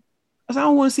go? I said, I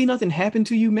don't want to see nothing happen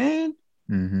to you, man.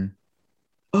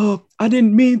 I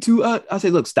didn't mean to. I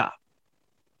said, look, stop.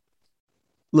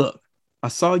 Look, I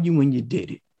saw you when you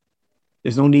did it.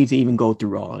 There's no need to even go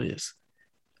through all of this.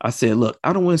 I said, look,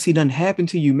 I don't want to see nothing happen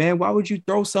to you, man. Why would you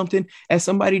throw something at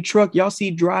somebody's truck y'all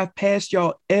see drive past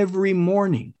y'all every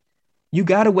morning? You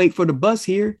got to wait for the bus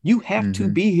here. You have to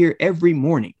be here every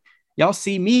morning. Y'all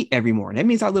see me every morning. That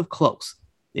means I live close.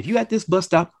 If you at this bus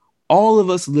stop, all of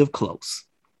us live close.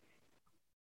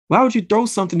 Why would you throw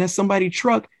something at somebody's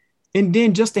truck and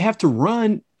then just to have to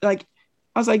run? Like,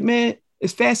 I was like, man,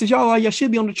 as fast as y'all are, y'all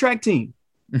should be on the track team.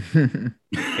 Everybody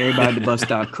at the bus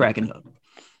stop cracking up.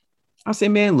 I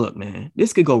said, man, look, man,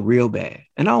 this could go real bad.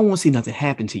 And I don't want to see nothing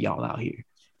happen to y'all out here.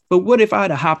 But what if I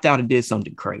had hopped out and did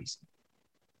something crazy?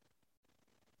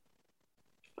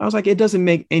 I was like, it doesn't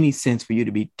make any sense for you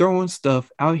to be throwing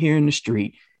stuff out here in the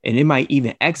street and it might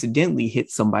even accidentally hit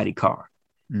somebody's car.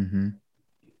 Mm-hmm.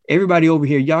 Everybody over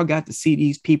here, y'all got to see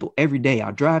these people every day.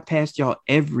 I drive past y'all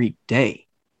every day.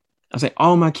 I say,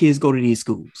 all my kids go to these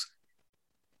schools.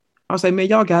 I say, man,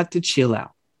 y'all got to chill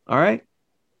out. All right.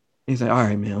 He's like, all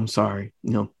right, man, I'm sorry.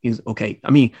 You know, he's okay.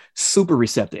 I mean, super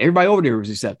receptive. Everybody over there was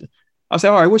receptive. I say,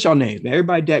 all right, what's y'all names, man?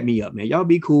 Everybody dap me up, man. Y'all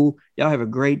be cool. Y'all have a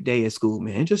great day at school,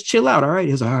 man. Just chill out. All right.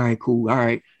 He's like, all right, cool. All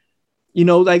right. You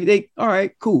know, like all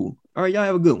right, cool. All right, y'all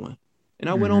have a good one. And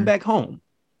I went on back home.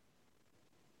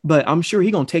 But I'm sure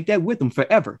he's going to take that with him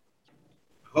forever.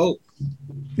 Oh.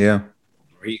 Yeah.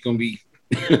 Or he's going to be,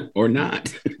 or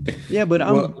not. Yeah, but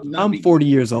I'm 40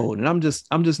 years old, and I'm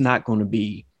just not going to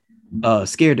be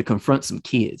scared to confront some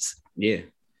kids. Yeah.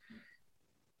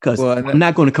 Because I'm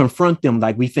not going to confront them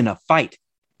like we finna fight.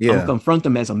 Yeah. I'm going to confront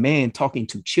them as a man talking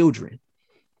to children.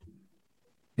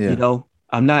 Yeah. You know,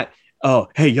 I'm not, oh,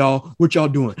 hey, y'all, what y'all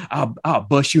doing? I'll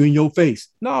bust you in your face.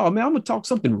 No, man, I'm going to talk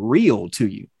something real to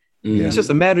you. Yeah. It's just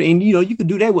a matter, and you know, you can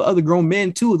do that with other grown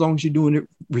men too, as long as you're doing it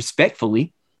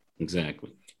respectfully.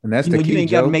 Exactly. And that's you the know, key, you ain't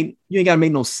got to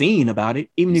make no scene about it.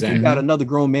 Even if you got another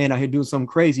grown man out here doing something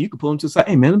crazy, you can pull him to the side.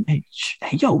 Hey man, hey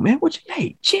yo man,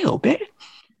 hey, chill, man.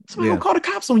 Somebody gonna call the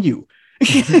cops on you.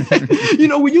 You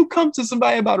know, when you come to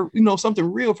somebody about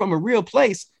something real from a real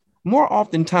place, more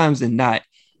oftentimes than not,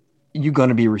 you're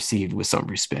gonna be received with some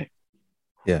respect.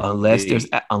 Yeah.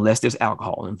 Unless there's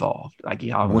alcohol involved. Like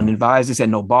I wouldn't advise this at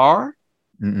no bar.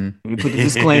 Let me put the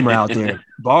disclaimer out there.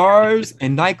 Bars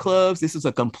and nightclubs, this is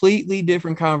a completely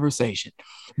different conversation.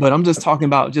 But I'm just talking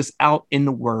about just out in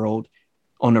the world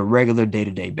on a regular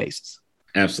day-to-day basis.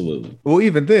 Absolutely. Well,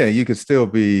 even then, you can still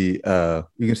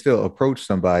approach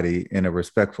somebody in a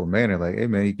respectful manner, like, hey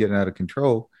man, you're getting out of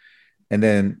control. And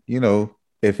then, you know,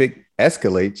 if it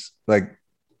escalates, like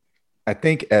I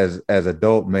think as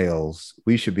adult males,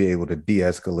 we should be able to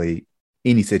de-escalate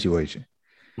any situation.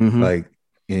 Like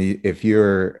if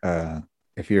you're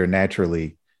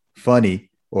naturally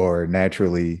funny or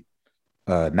naturally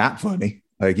not funny,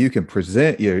 like you can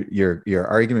present your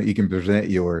argument, you can present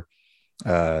your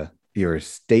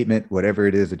statement, whatever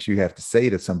it is that you have to say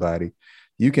to somebody,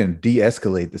 you can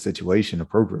de-escalate the situation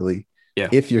appropriately. Yeah.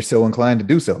 If you're so inclined to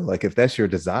do so, like if that's your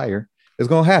desire, it's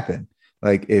going to happen.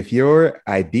 Like if your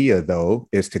idea though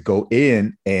is to go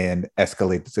in and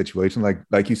escalate the situation,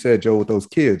 like you said, Joe, with those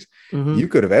kids, you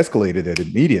could have escalated it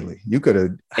immediately. You could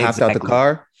have hopped out the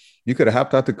car. You could have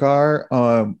hopped out the car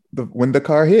when the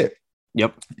car hit.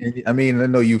 Yep. And, I mean, I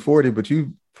know you 40, but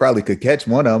you probably could catch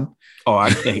one of them. Oh,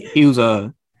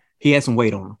 he had some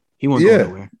weight on him. He wasn't going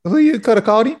nowhere. Well, you could have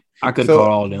caught him. I could have caught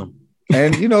all of them.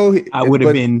 And you know, I would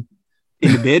have been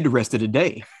in the bed the rest of the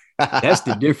day. That's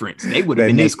the difference. They would have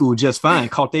been at school just fine,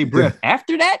 caught their breath.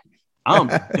 After that, I'm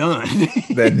done.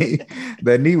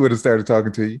 that knee would have started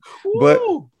talking to you.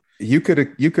 Woo! But you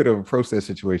could have approached that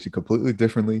situation completely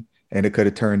differently, and it could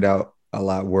have turned out a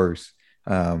lot worse.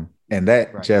 And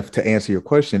that, right, Jeff, to answer your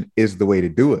question, is the way to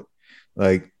do it.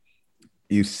 Like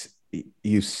you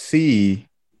see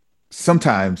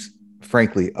sometimes,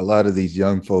 frankly, a lot of these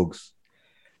young folks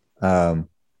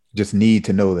just need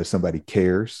to know that somebody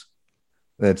cares,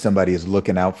 that somebody is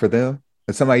looking out for them,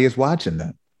 that somebody is watching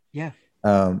them. Yeah.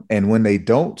 And when they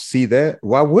don't see that,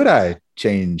 why would I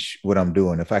change what I'm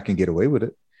doing if I can get away with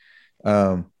it?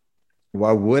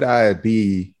 Why would I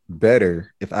be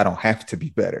better if I don't have to be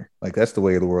better? Like that's the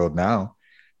way of the world now.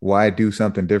 Why do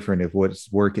something different if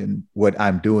what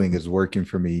I'm doing is working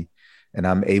for me, and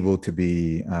I'm able to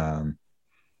be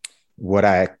what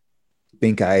I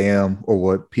think I am or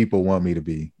what people want me to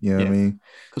be? You know what I mean?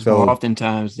 Because more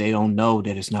oftentimes they don't know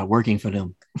that it's not working for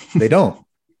them. They don't,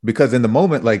 because in the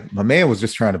moment, like my man was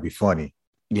just trying to be funny.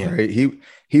 Yeah, right?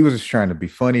 He was just trying to be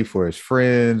funny for his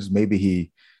friends. Maybe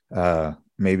he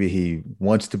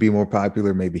wants to be more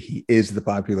popular. Maybe he is the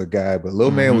popular guy, but Lil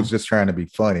Man was just trying to be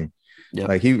funny. Yep.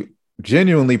 Like he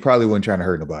genuinely probably wasn't trying to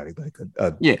hurt nobody. Like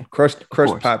a crushed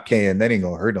pop can, that ain't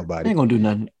gonna hurt nobody. Ain't gonna do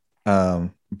nothing.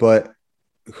 But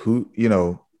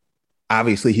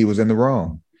obviously he was in the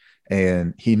wrong,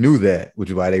 and he knew that, which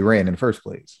is why they ran in the first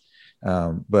place.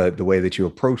 But the way that you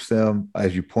approach them,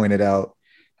 as you pointed out,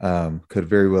 could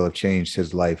very well have changed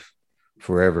his life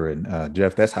forever. And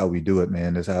Jeff, that's how we do it,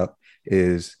 man.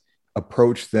 Is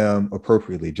approach them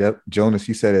appropriately. Jonas,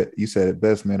 you said it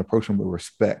best, man. Approach them with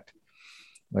respect.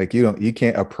 Like you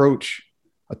can't approach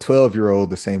a 12-year-old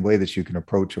the same way that you can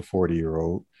approach a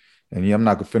 40-year-old. And I'm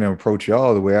not going to approach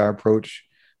y'all the way I approach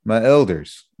my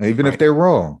elders, even if they're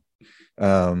wrong.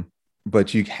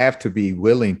 But you have to be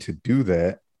willing to do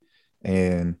that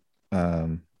and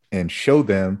show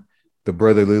them the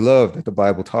brotherly love that the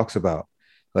Bible talks about.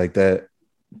 Like that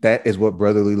is what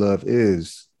brotherly love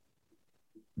is.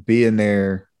 being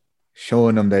there,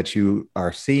 showing them that you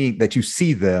are seeing, that you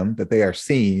see them, that they are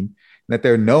seen, that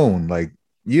they're known. Like,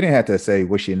 you didn't have to say,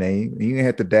 what's your name? You didn't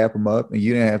have to dap them up, and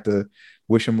you didn't have to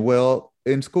wish them well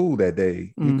in school that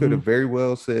day. You could have very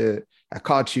well said, I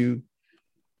caught you,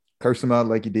 curse them out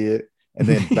like you did, and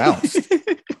then bounced.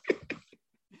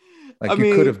 Like,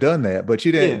 you could have done that, but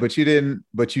you didn't, but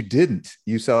you didn't.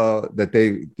 You saw that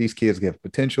these kids have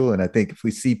potential. And I think if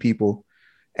we see people,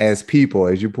 as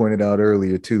you pointed out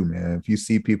earlier too, man, if you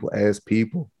see people as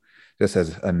people, just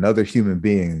as another human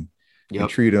being, and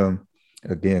treat them,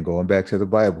 again, going back to the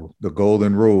Bible, the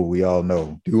golden rule we all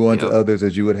know, do unto others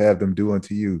as you would have them do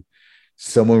unto you.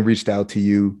 Someone reached out to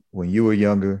you when you were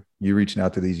younger, you reaching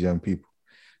out to these young people.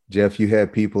 Jeff, you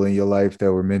had people in your life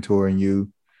that were mentoring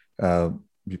you,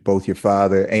 both your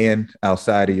father and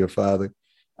outside of your father.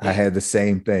 I had the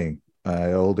same thing.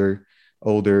 Older,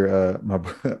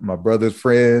 my brother's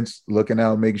friends looking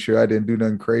out, making sure I didn't do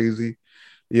nothing crazy.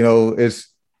 You know,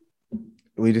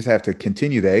 we just have to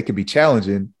continue that. It can be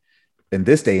challenging in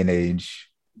this day and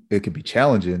age. It can be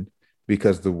challenging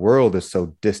because the world is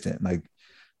so distant. Like,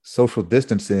 social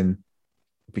distancing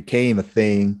became a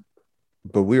thing,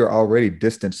 but we were already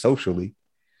distant socially.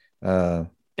 That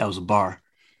was a bar,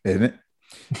 isn't it?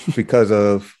 Because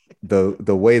of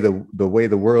the way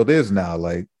the world is now.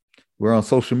 Like, we're on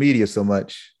social media so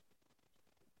much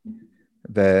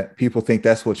that people think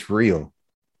that's what's real.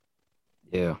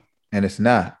 Yeah. And it's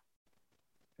not.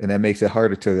 And that makes it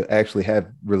harder to actually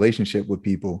have relationship with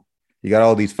people. You got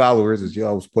all these followers, as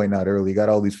y'all was pointing out earlier, you got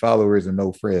all these followers and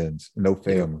no friends, no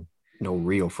family. No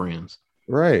real friends.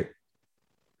 Right.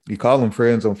 You call them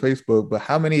friends on Facebook, but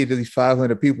how many of these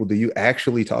 500 people do you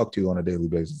actually talk to on a daily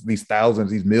basis? These thousands,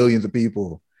 these millions of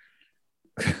people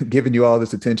giving you all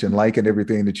this attention, liking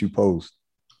everything that you post.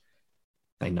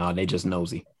 They just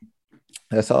nosy.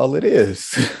 That's all it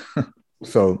is.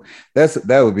 So that's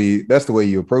the way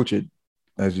you approach it.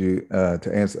 As you to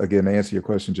answer your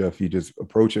question, Jeff, you just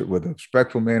approach it with a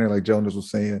respectful manner, like Jonas was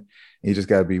saying. And you just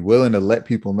got to be willing to let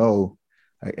people know,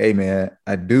 like, hey man,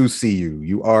 I do see you.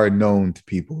 You are known to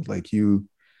people. Like, you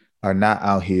are not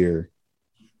out here.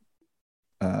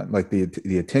 Like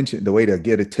the attention, the way to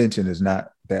get attention is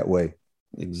not that way.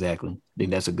 Exactly. I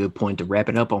think that's a good point to wrap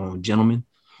it up on, gentlemen.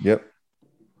 Yep.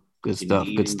 Good stuff.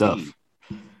 Good stuff.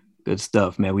 Good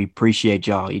stuff, man. We appreciate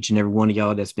y'all, each and every one of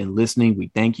y'all that's been listening.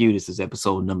 We thank you. This is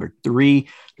episode number 3,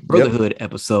 the Brotherhood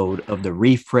episode of the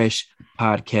Refresh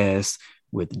podcast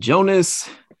with Jonas,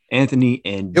 Anthony,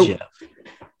 and Jeff.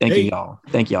 Thank you, y'all.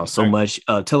 Thank y'all so much.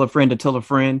 Tell a friend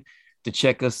to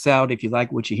check us out if you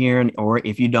like what you're hearing, or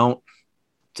if you don't,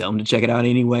 tell them to check it out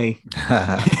anyway.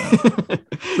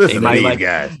 Listen,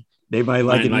 guys. They might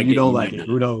like it if you don't like it.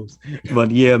 Who knows? But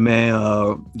yeah,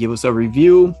 man, give us a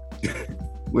review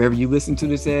wherever you listen to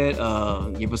this at.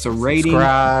 Give us a rating.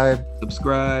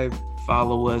 Subscribe.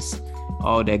 Follow us.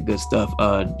 All that good stuff.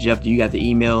 Jeff, do you got the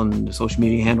email and the social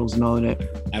media handles and all of that?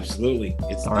 Absolutely.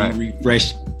 It's the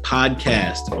Refresh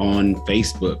Podcast on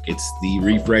Facebook. It's the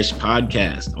Refresh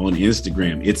Podcast on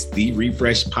Instagram. It's the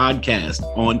Refresh Podcast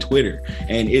on Twitter.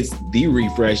 And it's the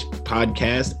Refresh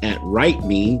Podcast at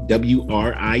WriteMe,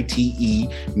 WRITE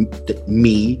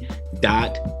me.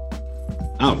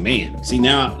 Oh man! See,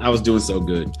 now I was doing so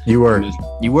good. You were,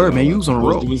 man. You was on a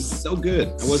roll. I was doing so good.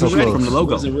 I wasn't ready from the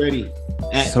logo. I wasn't ready.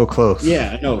 So close.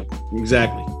 Yeah, I know.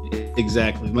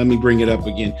 Exactly. Let me bring it up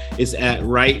again. It's at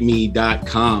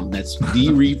writeme.com. That's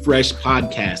the Refresh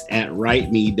Podcast at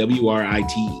writeme,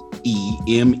 WRITEME.com.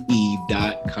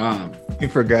 You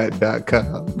forgot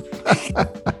 .com.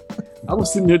 I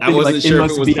was sitting there thinking, I wasn't sure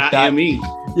if it was .me.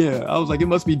 Yeah, I was like, it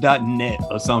must be .net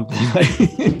or something.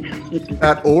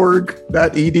 .org,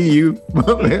 .edu.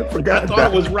 Man, forgot. I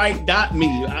thought it was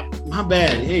 .me. My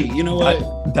bad. Hey, you know what?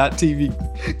 .tv.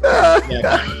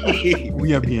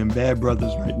 We are being bad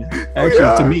brothers right now.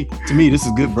 Actually, to me, this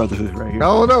is good brotherhood right here. I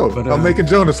don't know. But, I'm making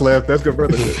Jonas laugh. That's good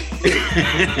brotherhood.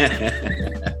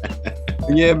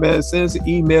 Yeah, man, send us an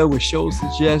email with show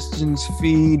suggestions,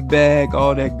 feedback,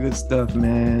 all that good stuff,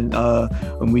 man.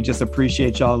 And we just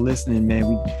appreciate y'all listening, man.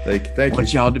 We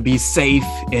want y'all to be safe,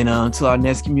 and until our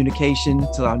next communication,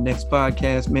 till our next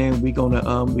podcast, man, we gonna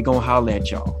holler at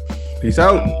y'all. Peace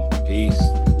out. Peace.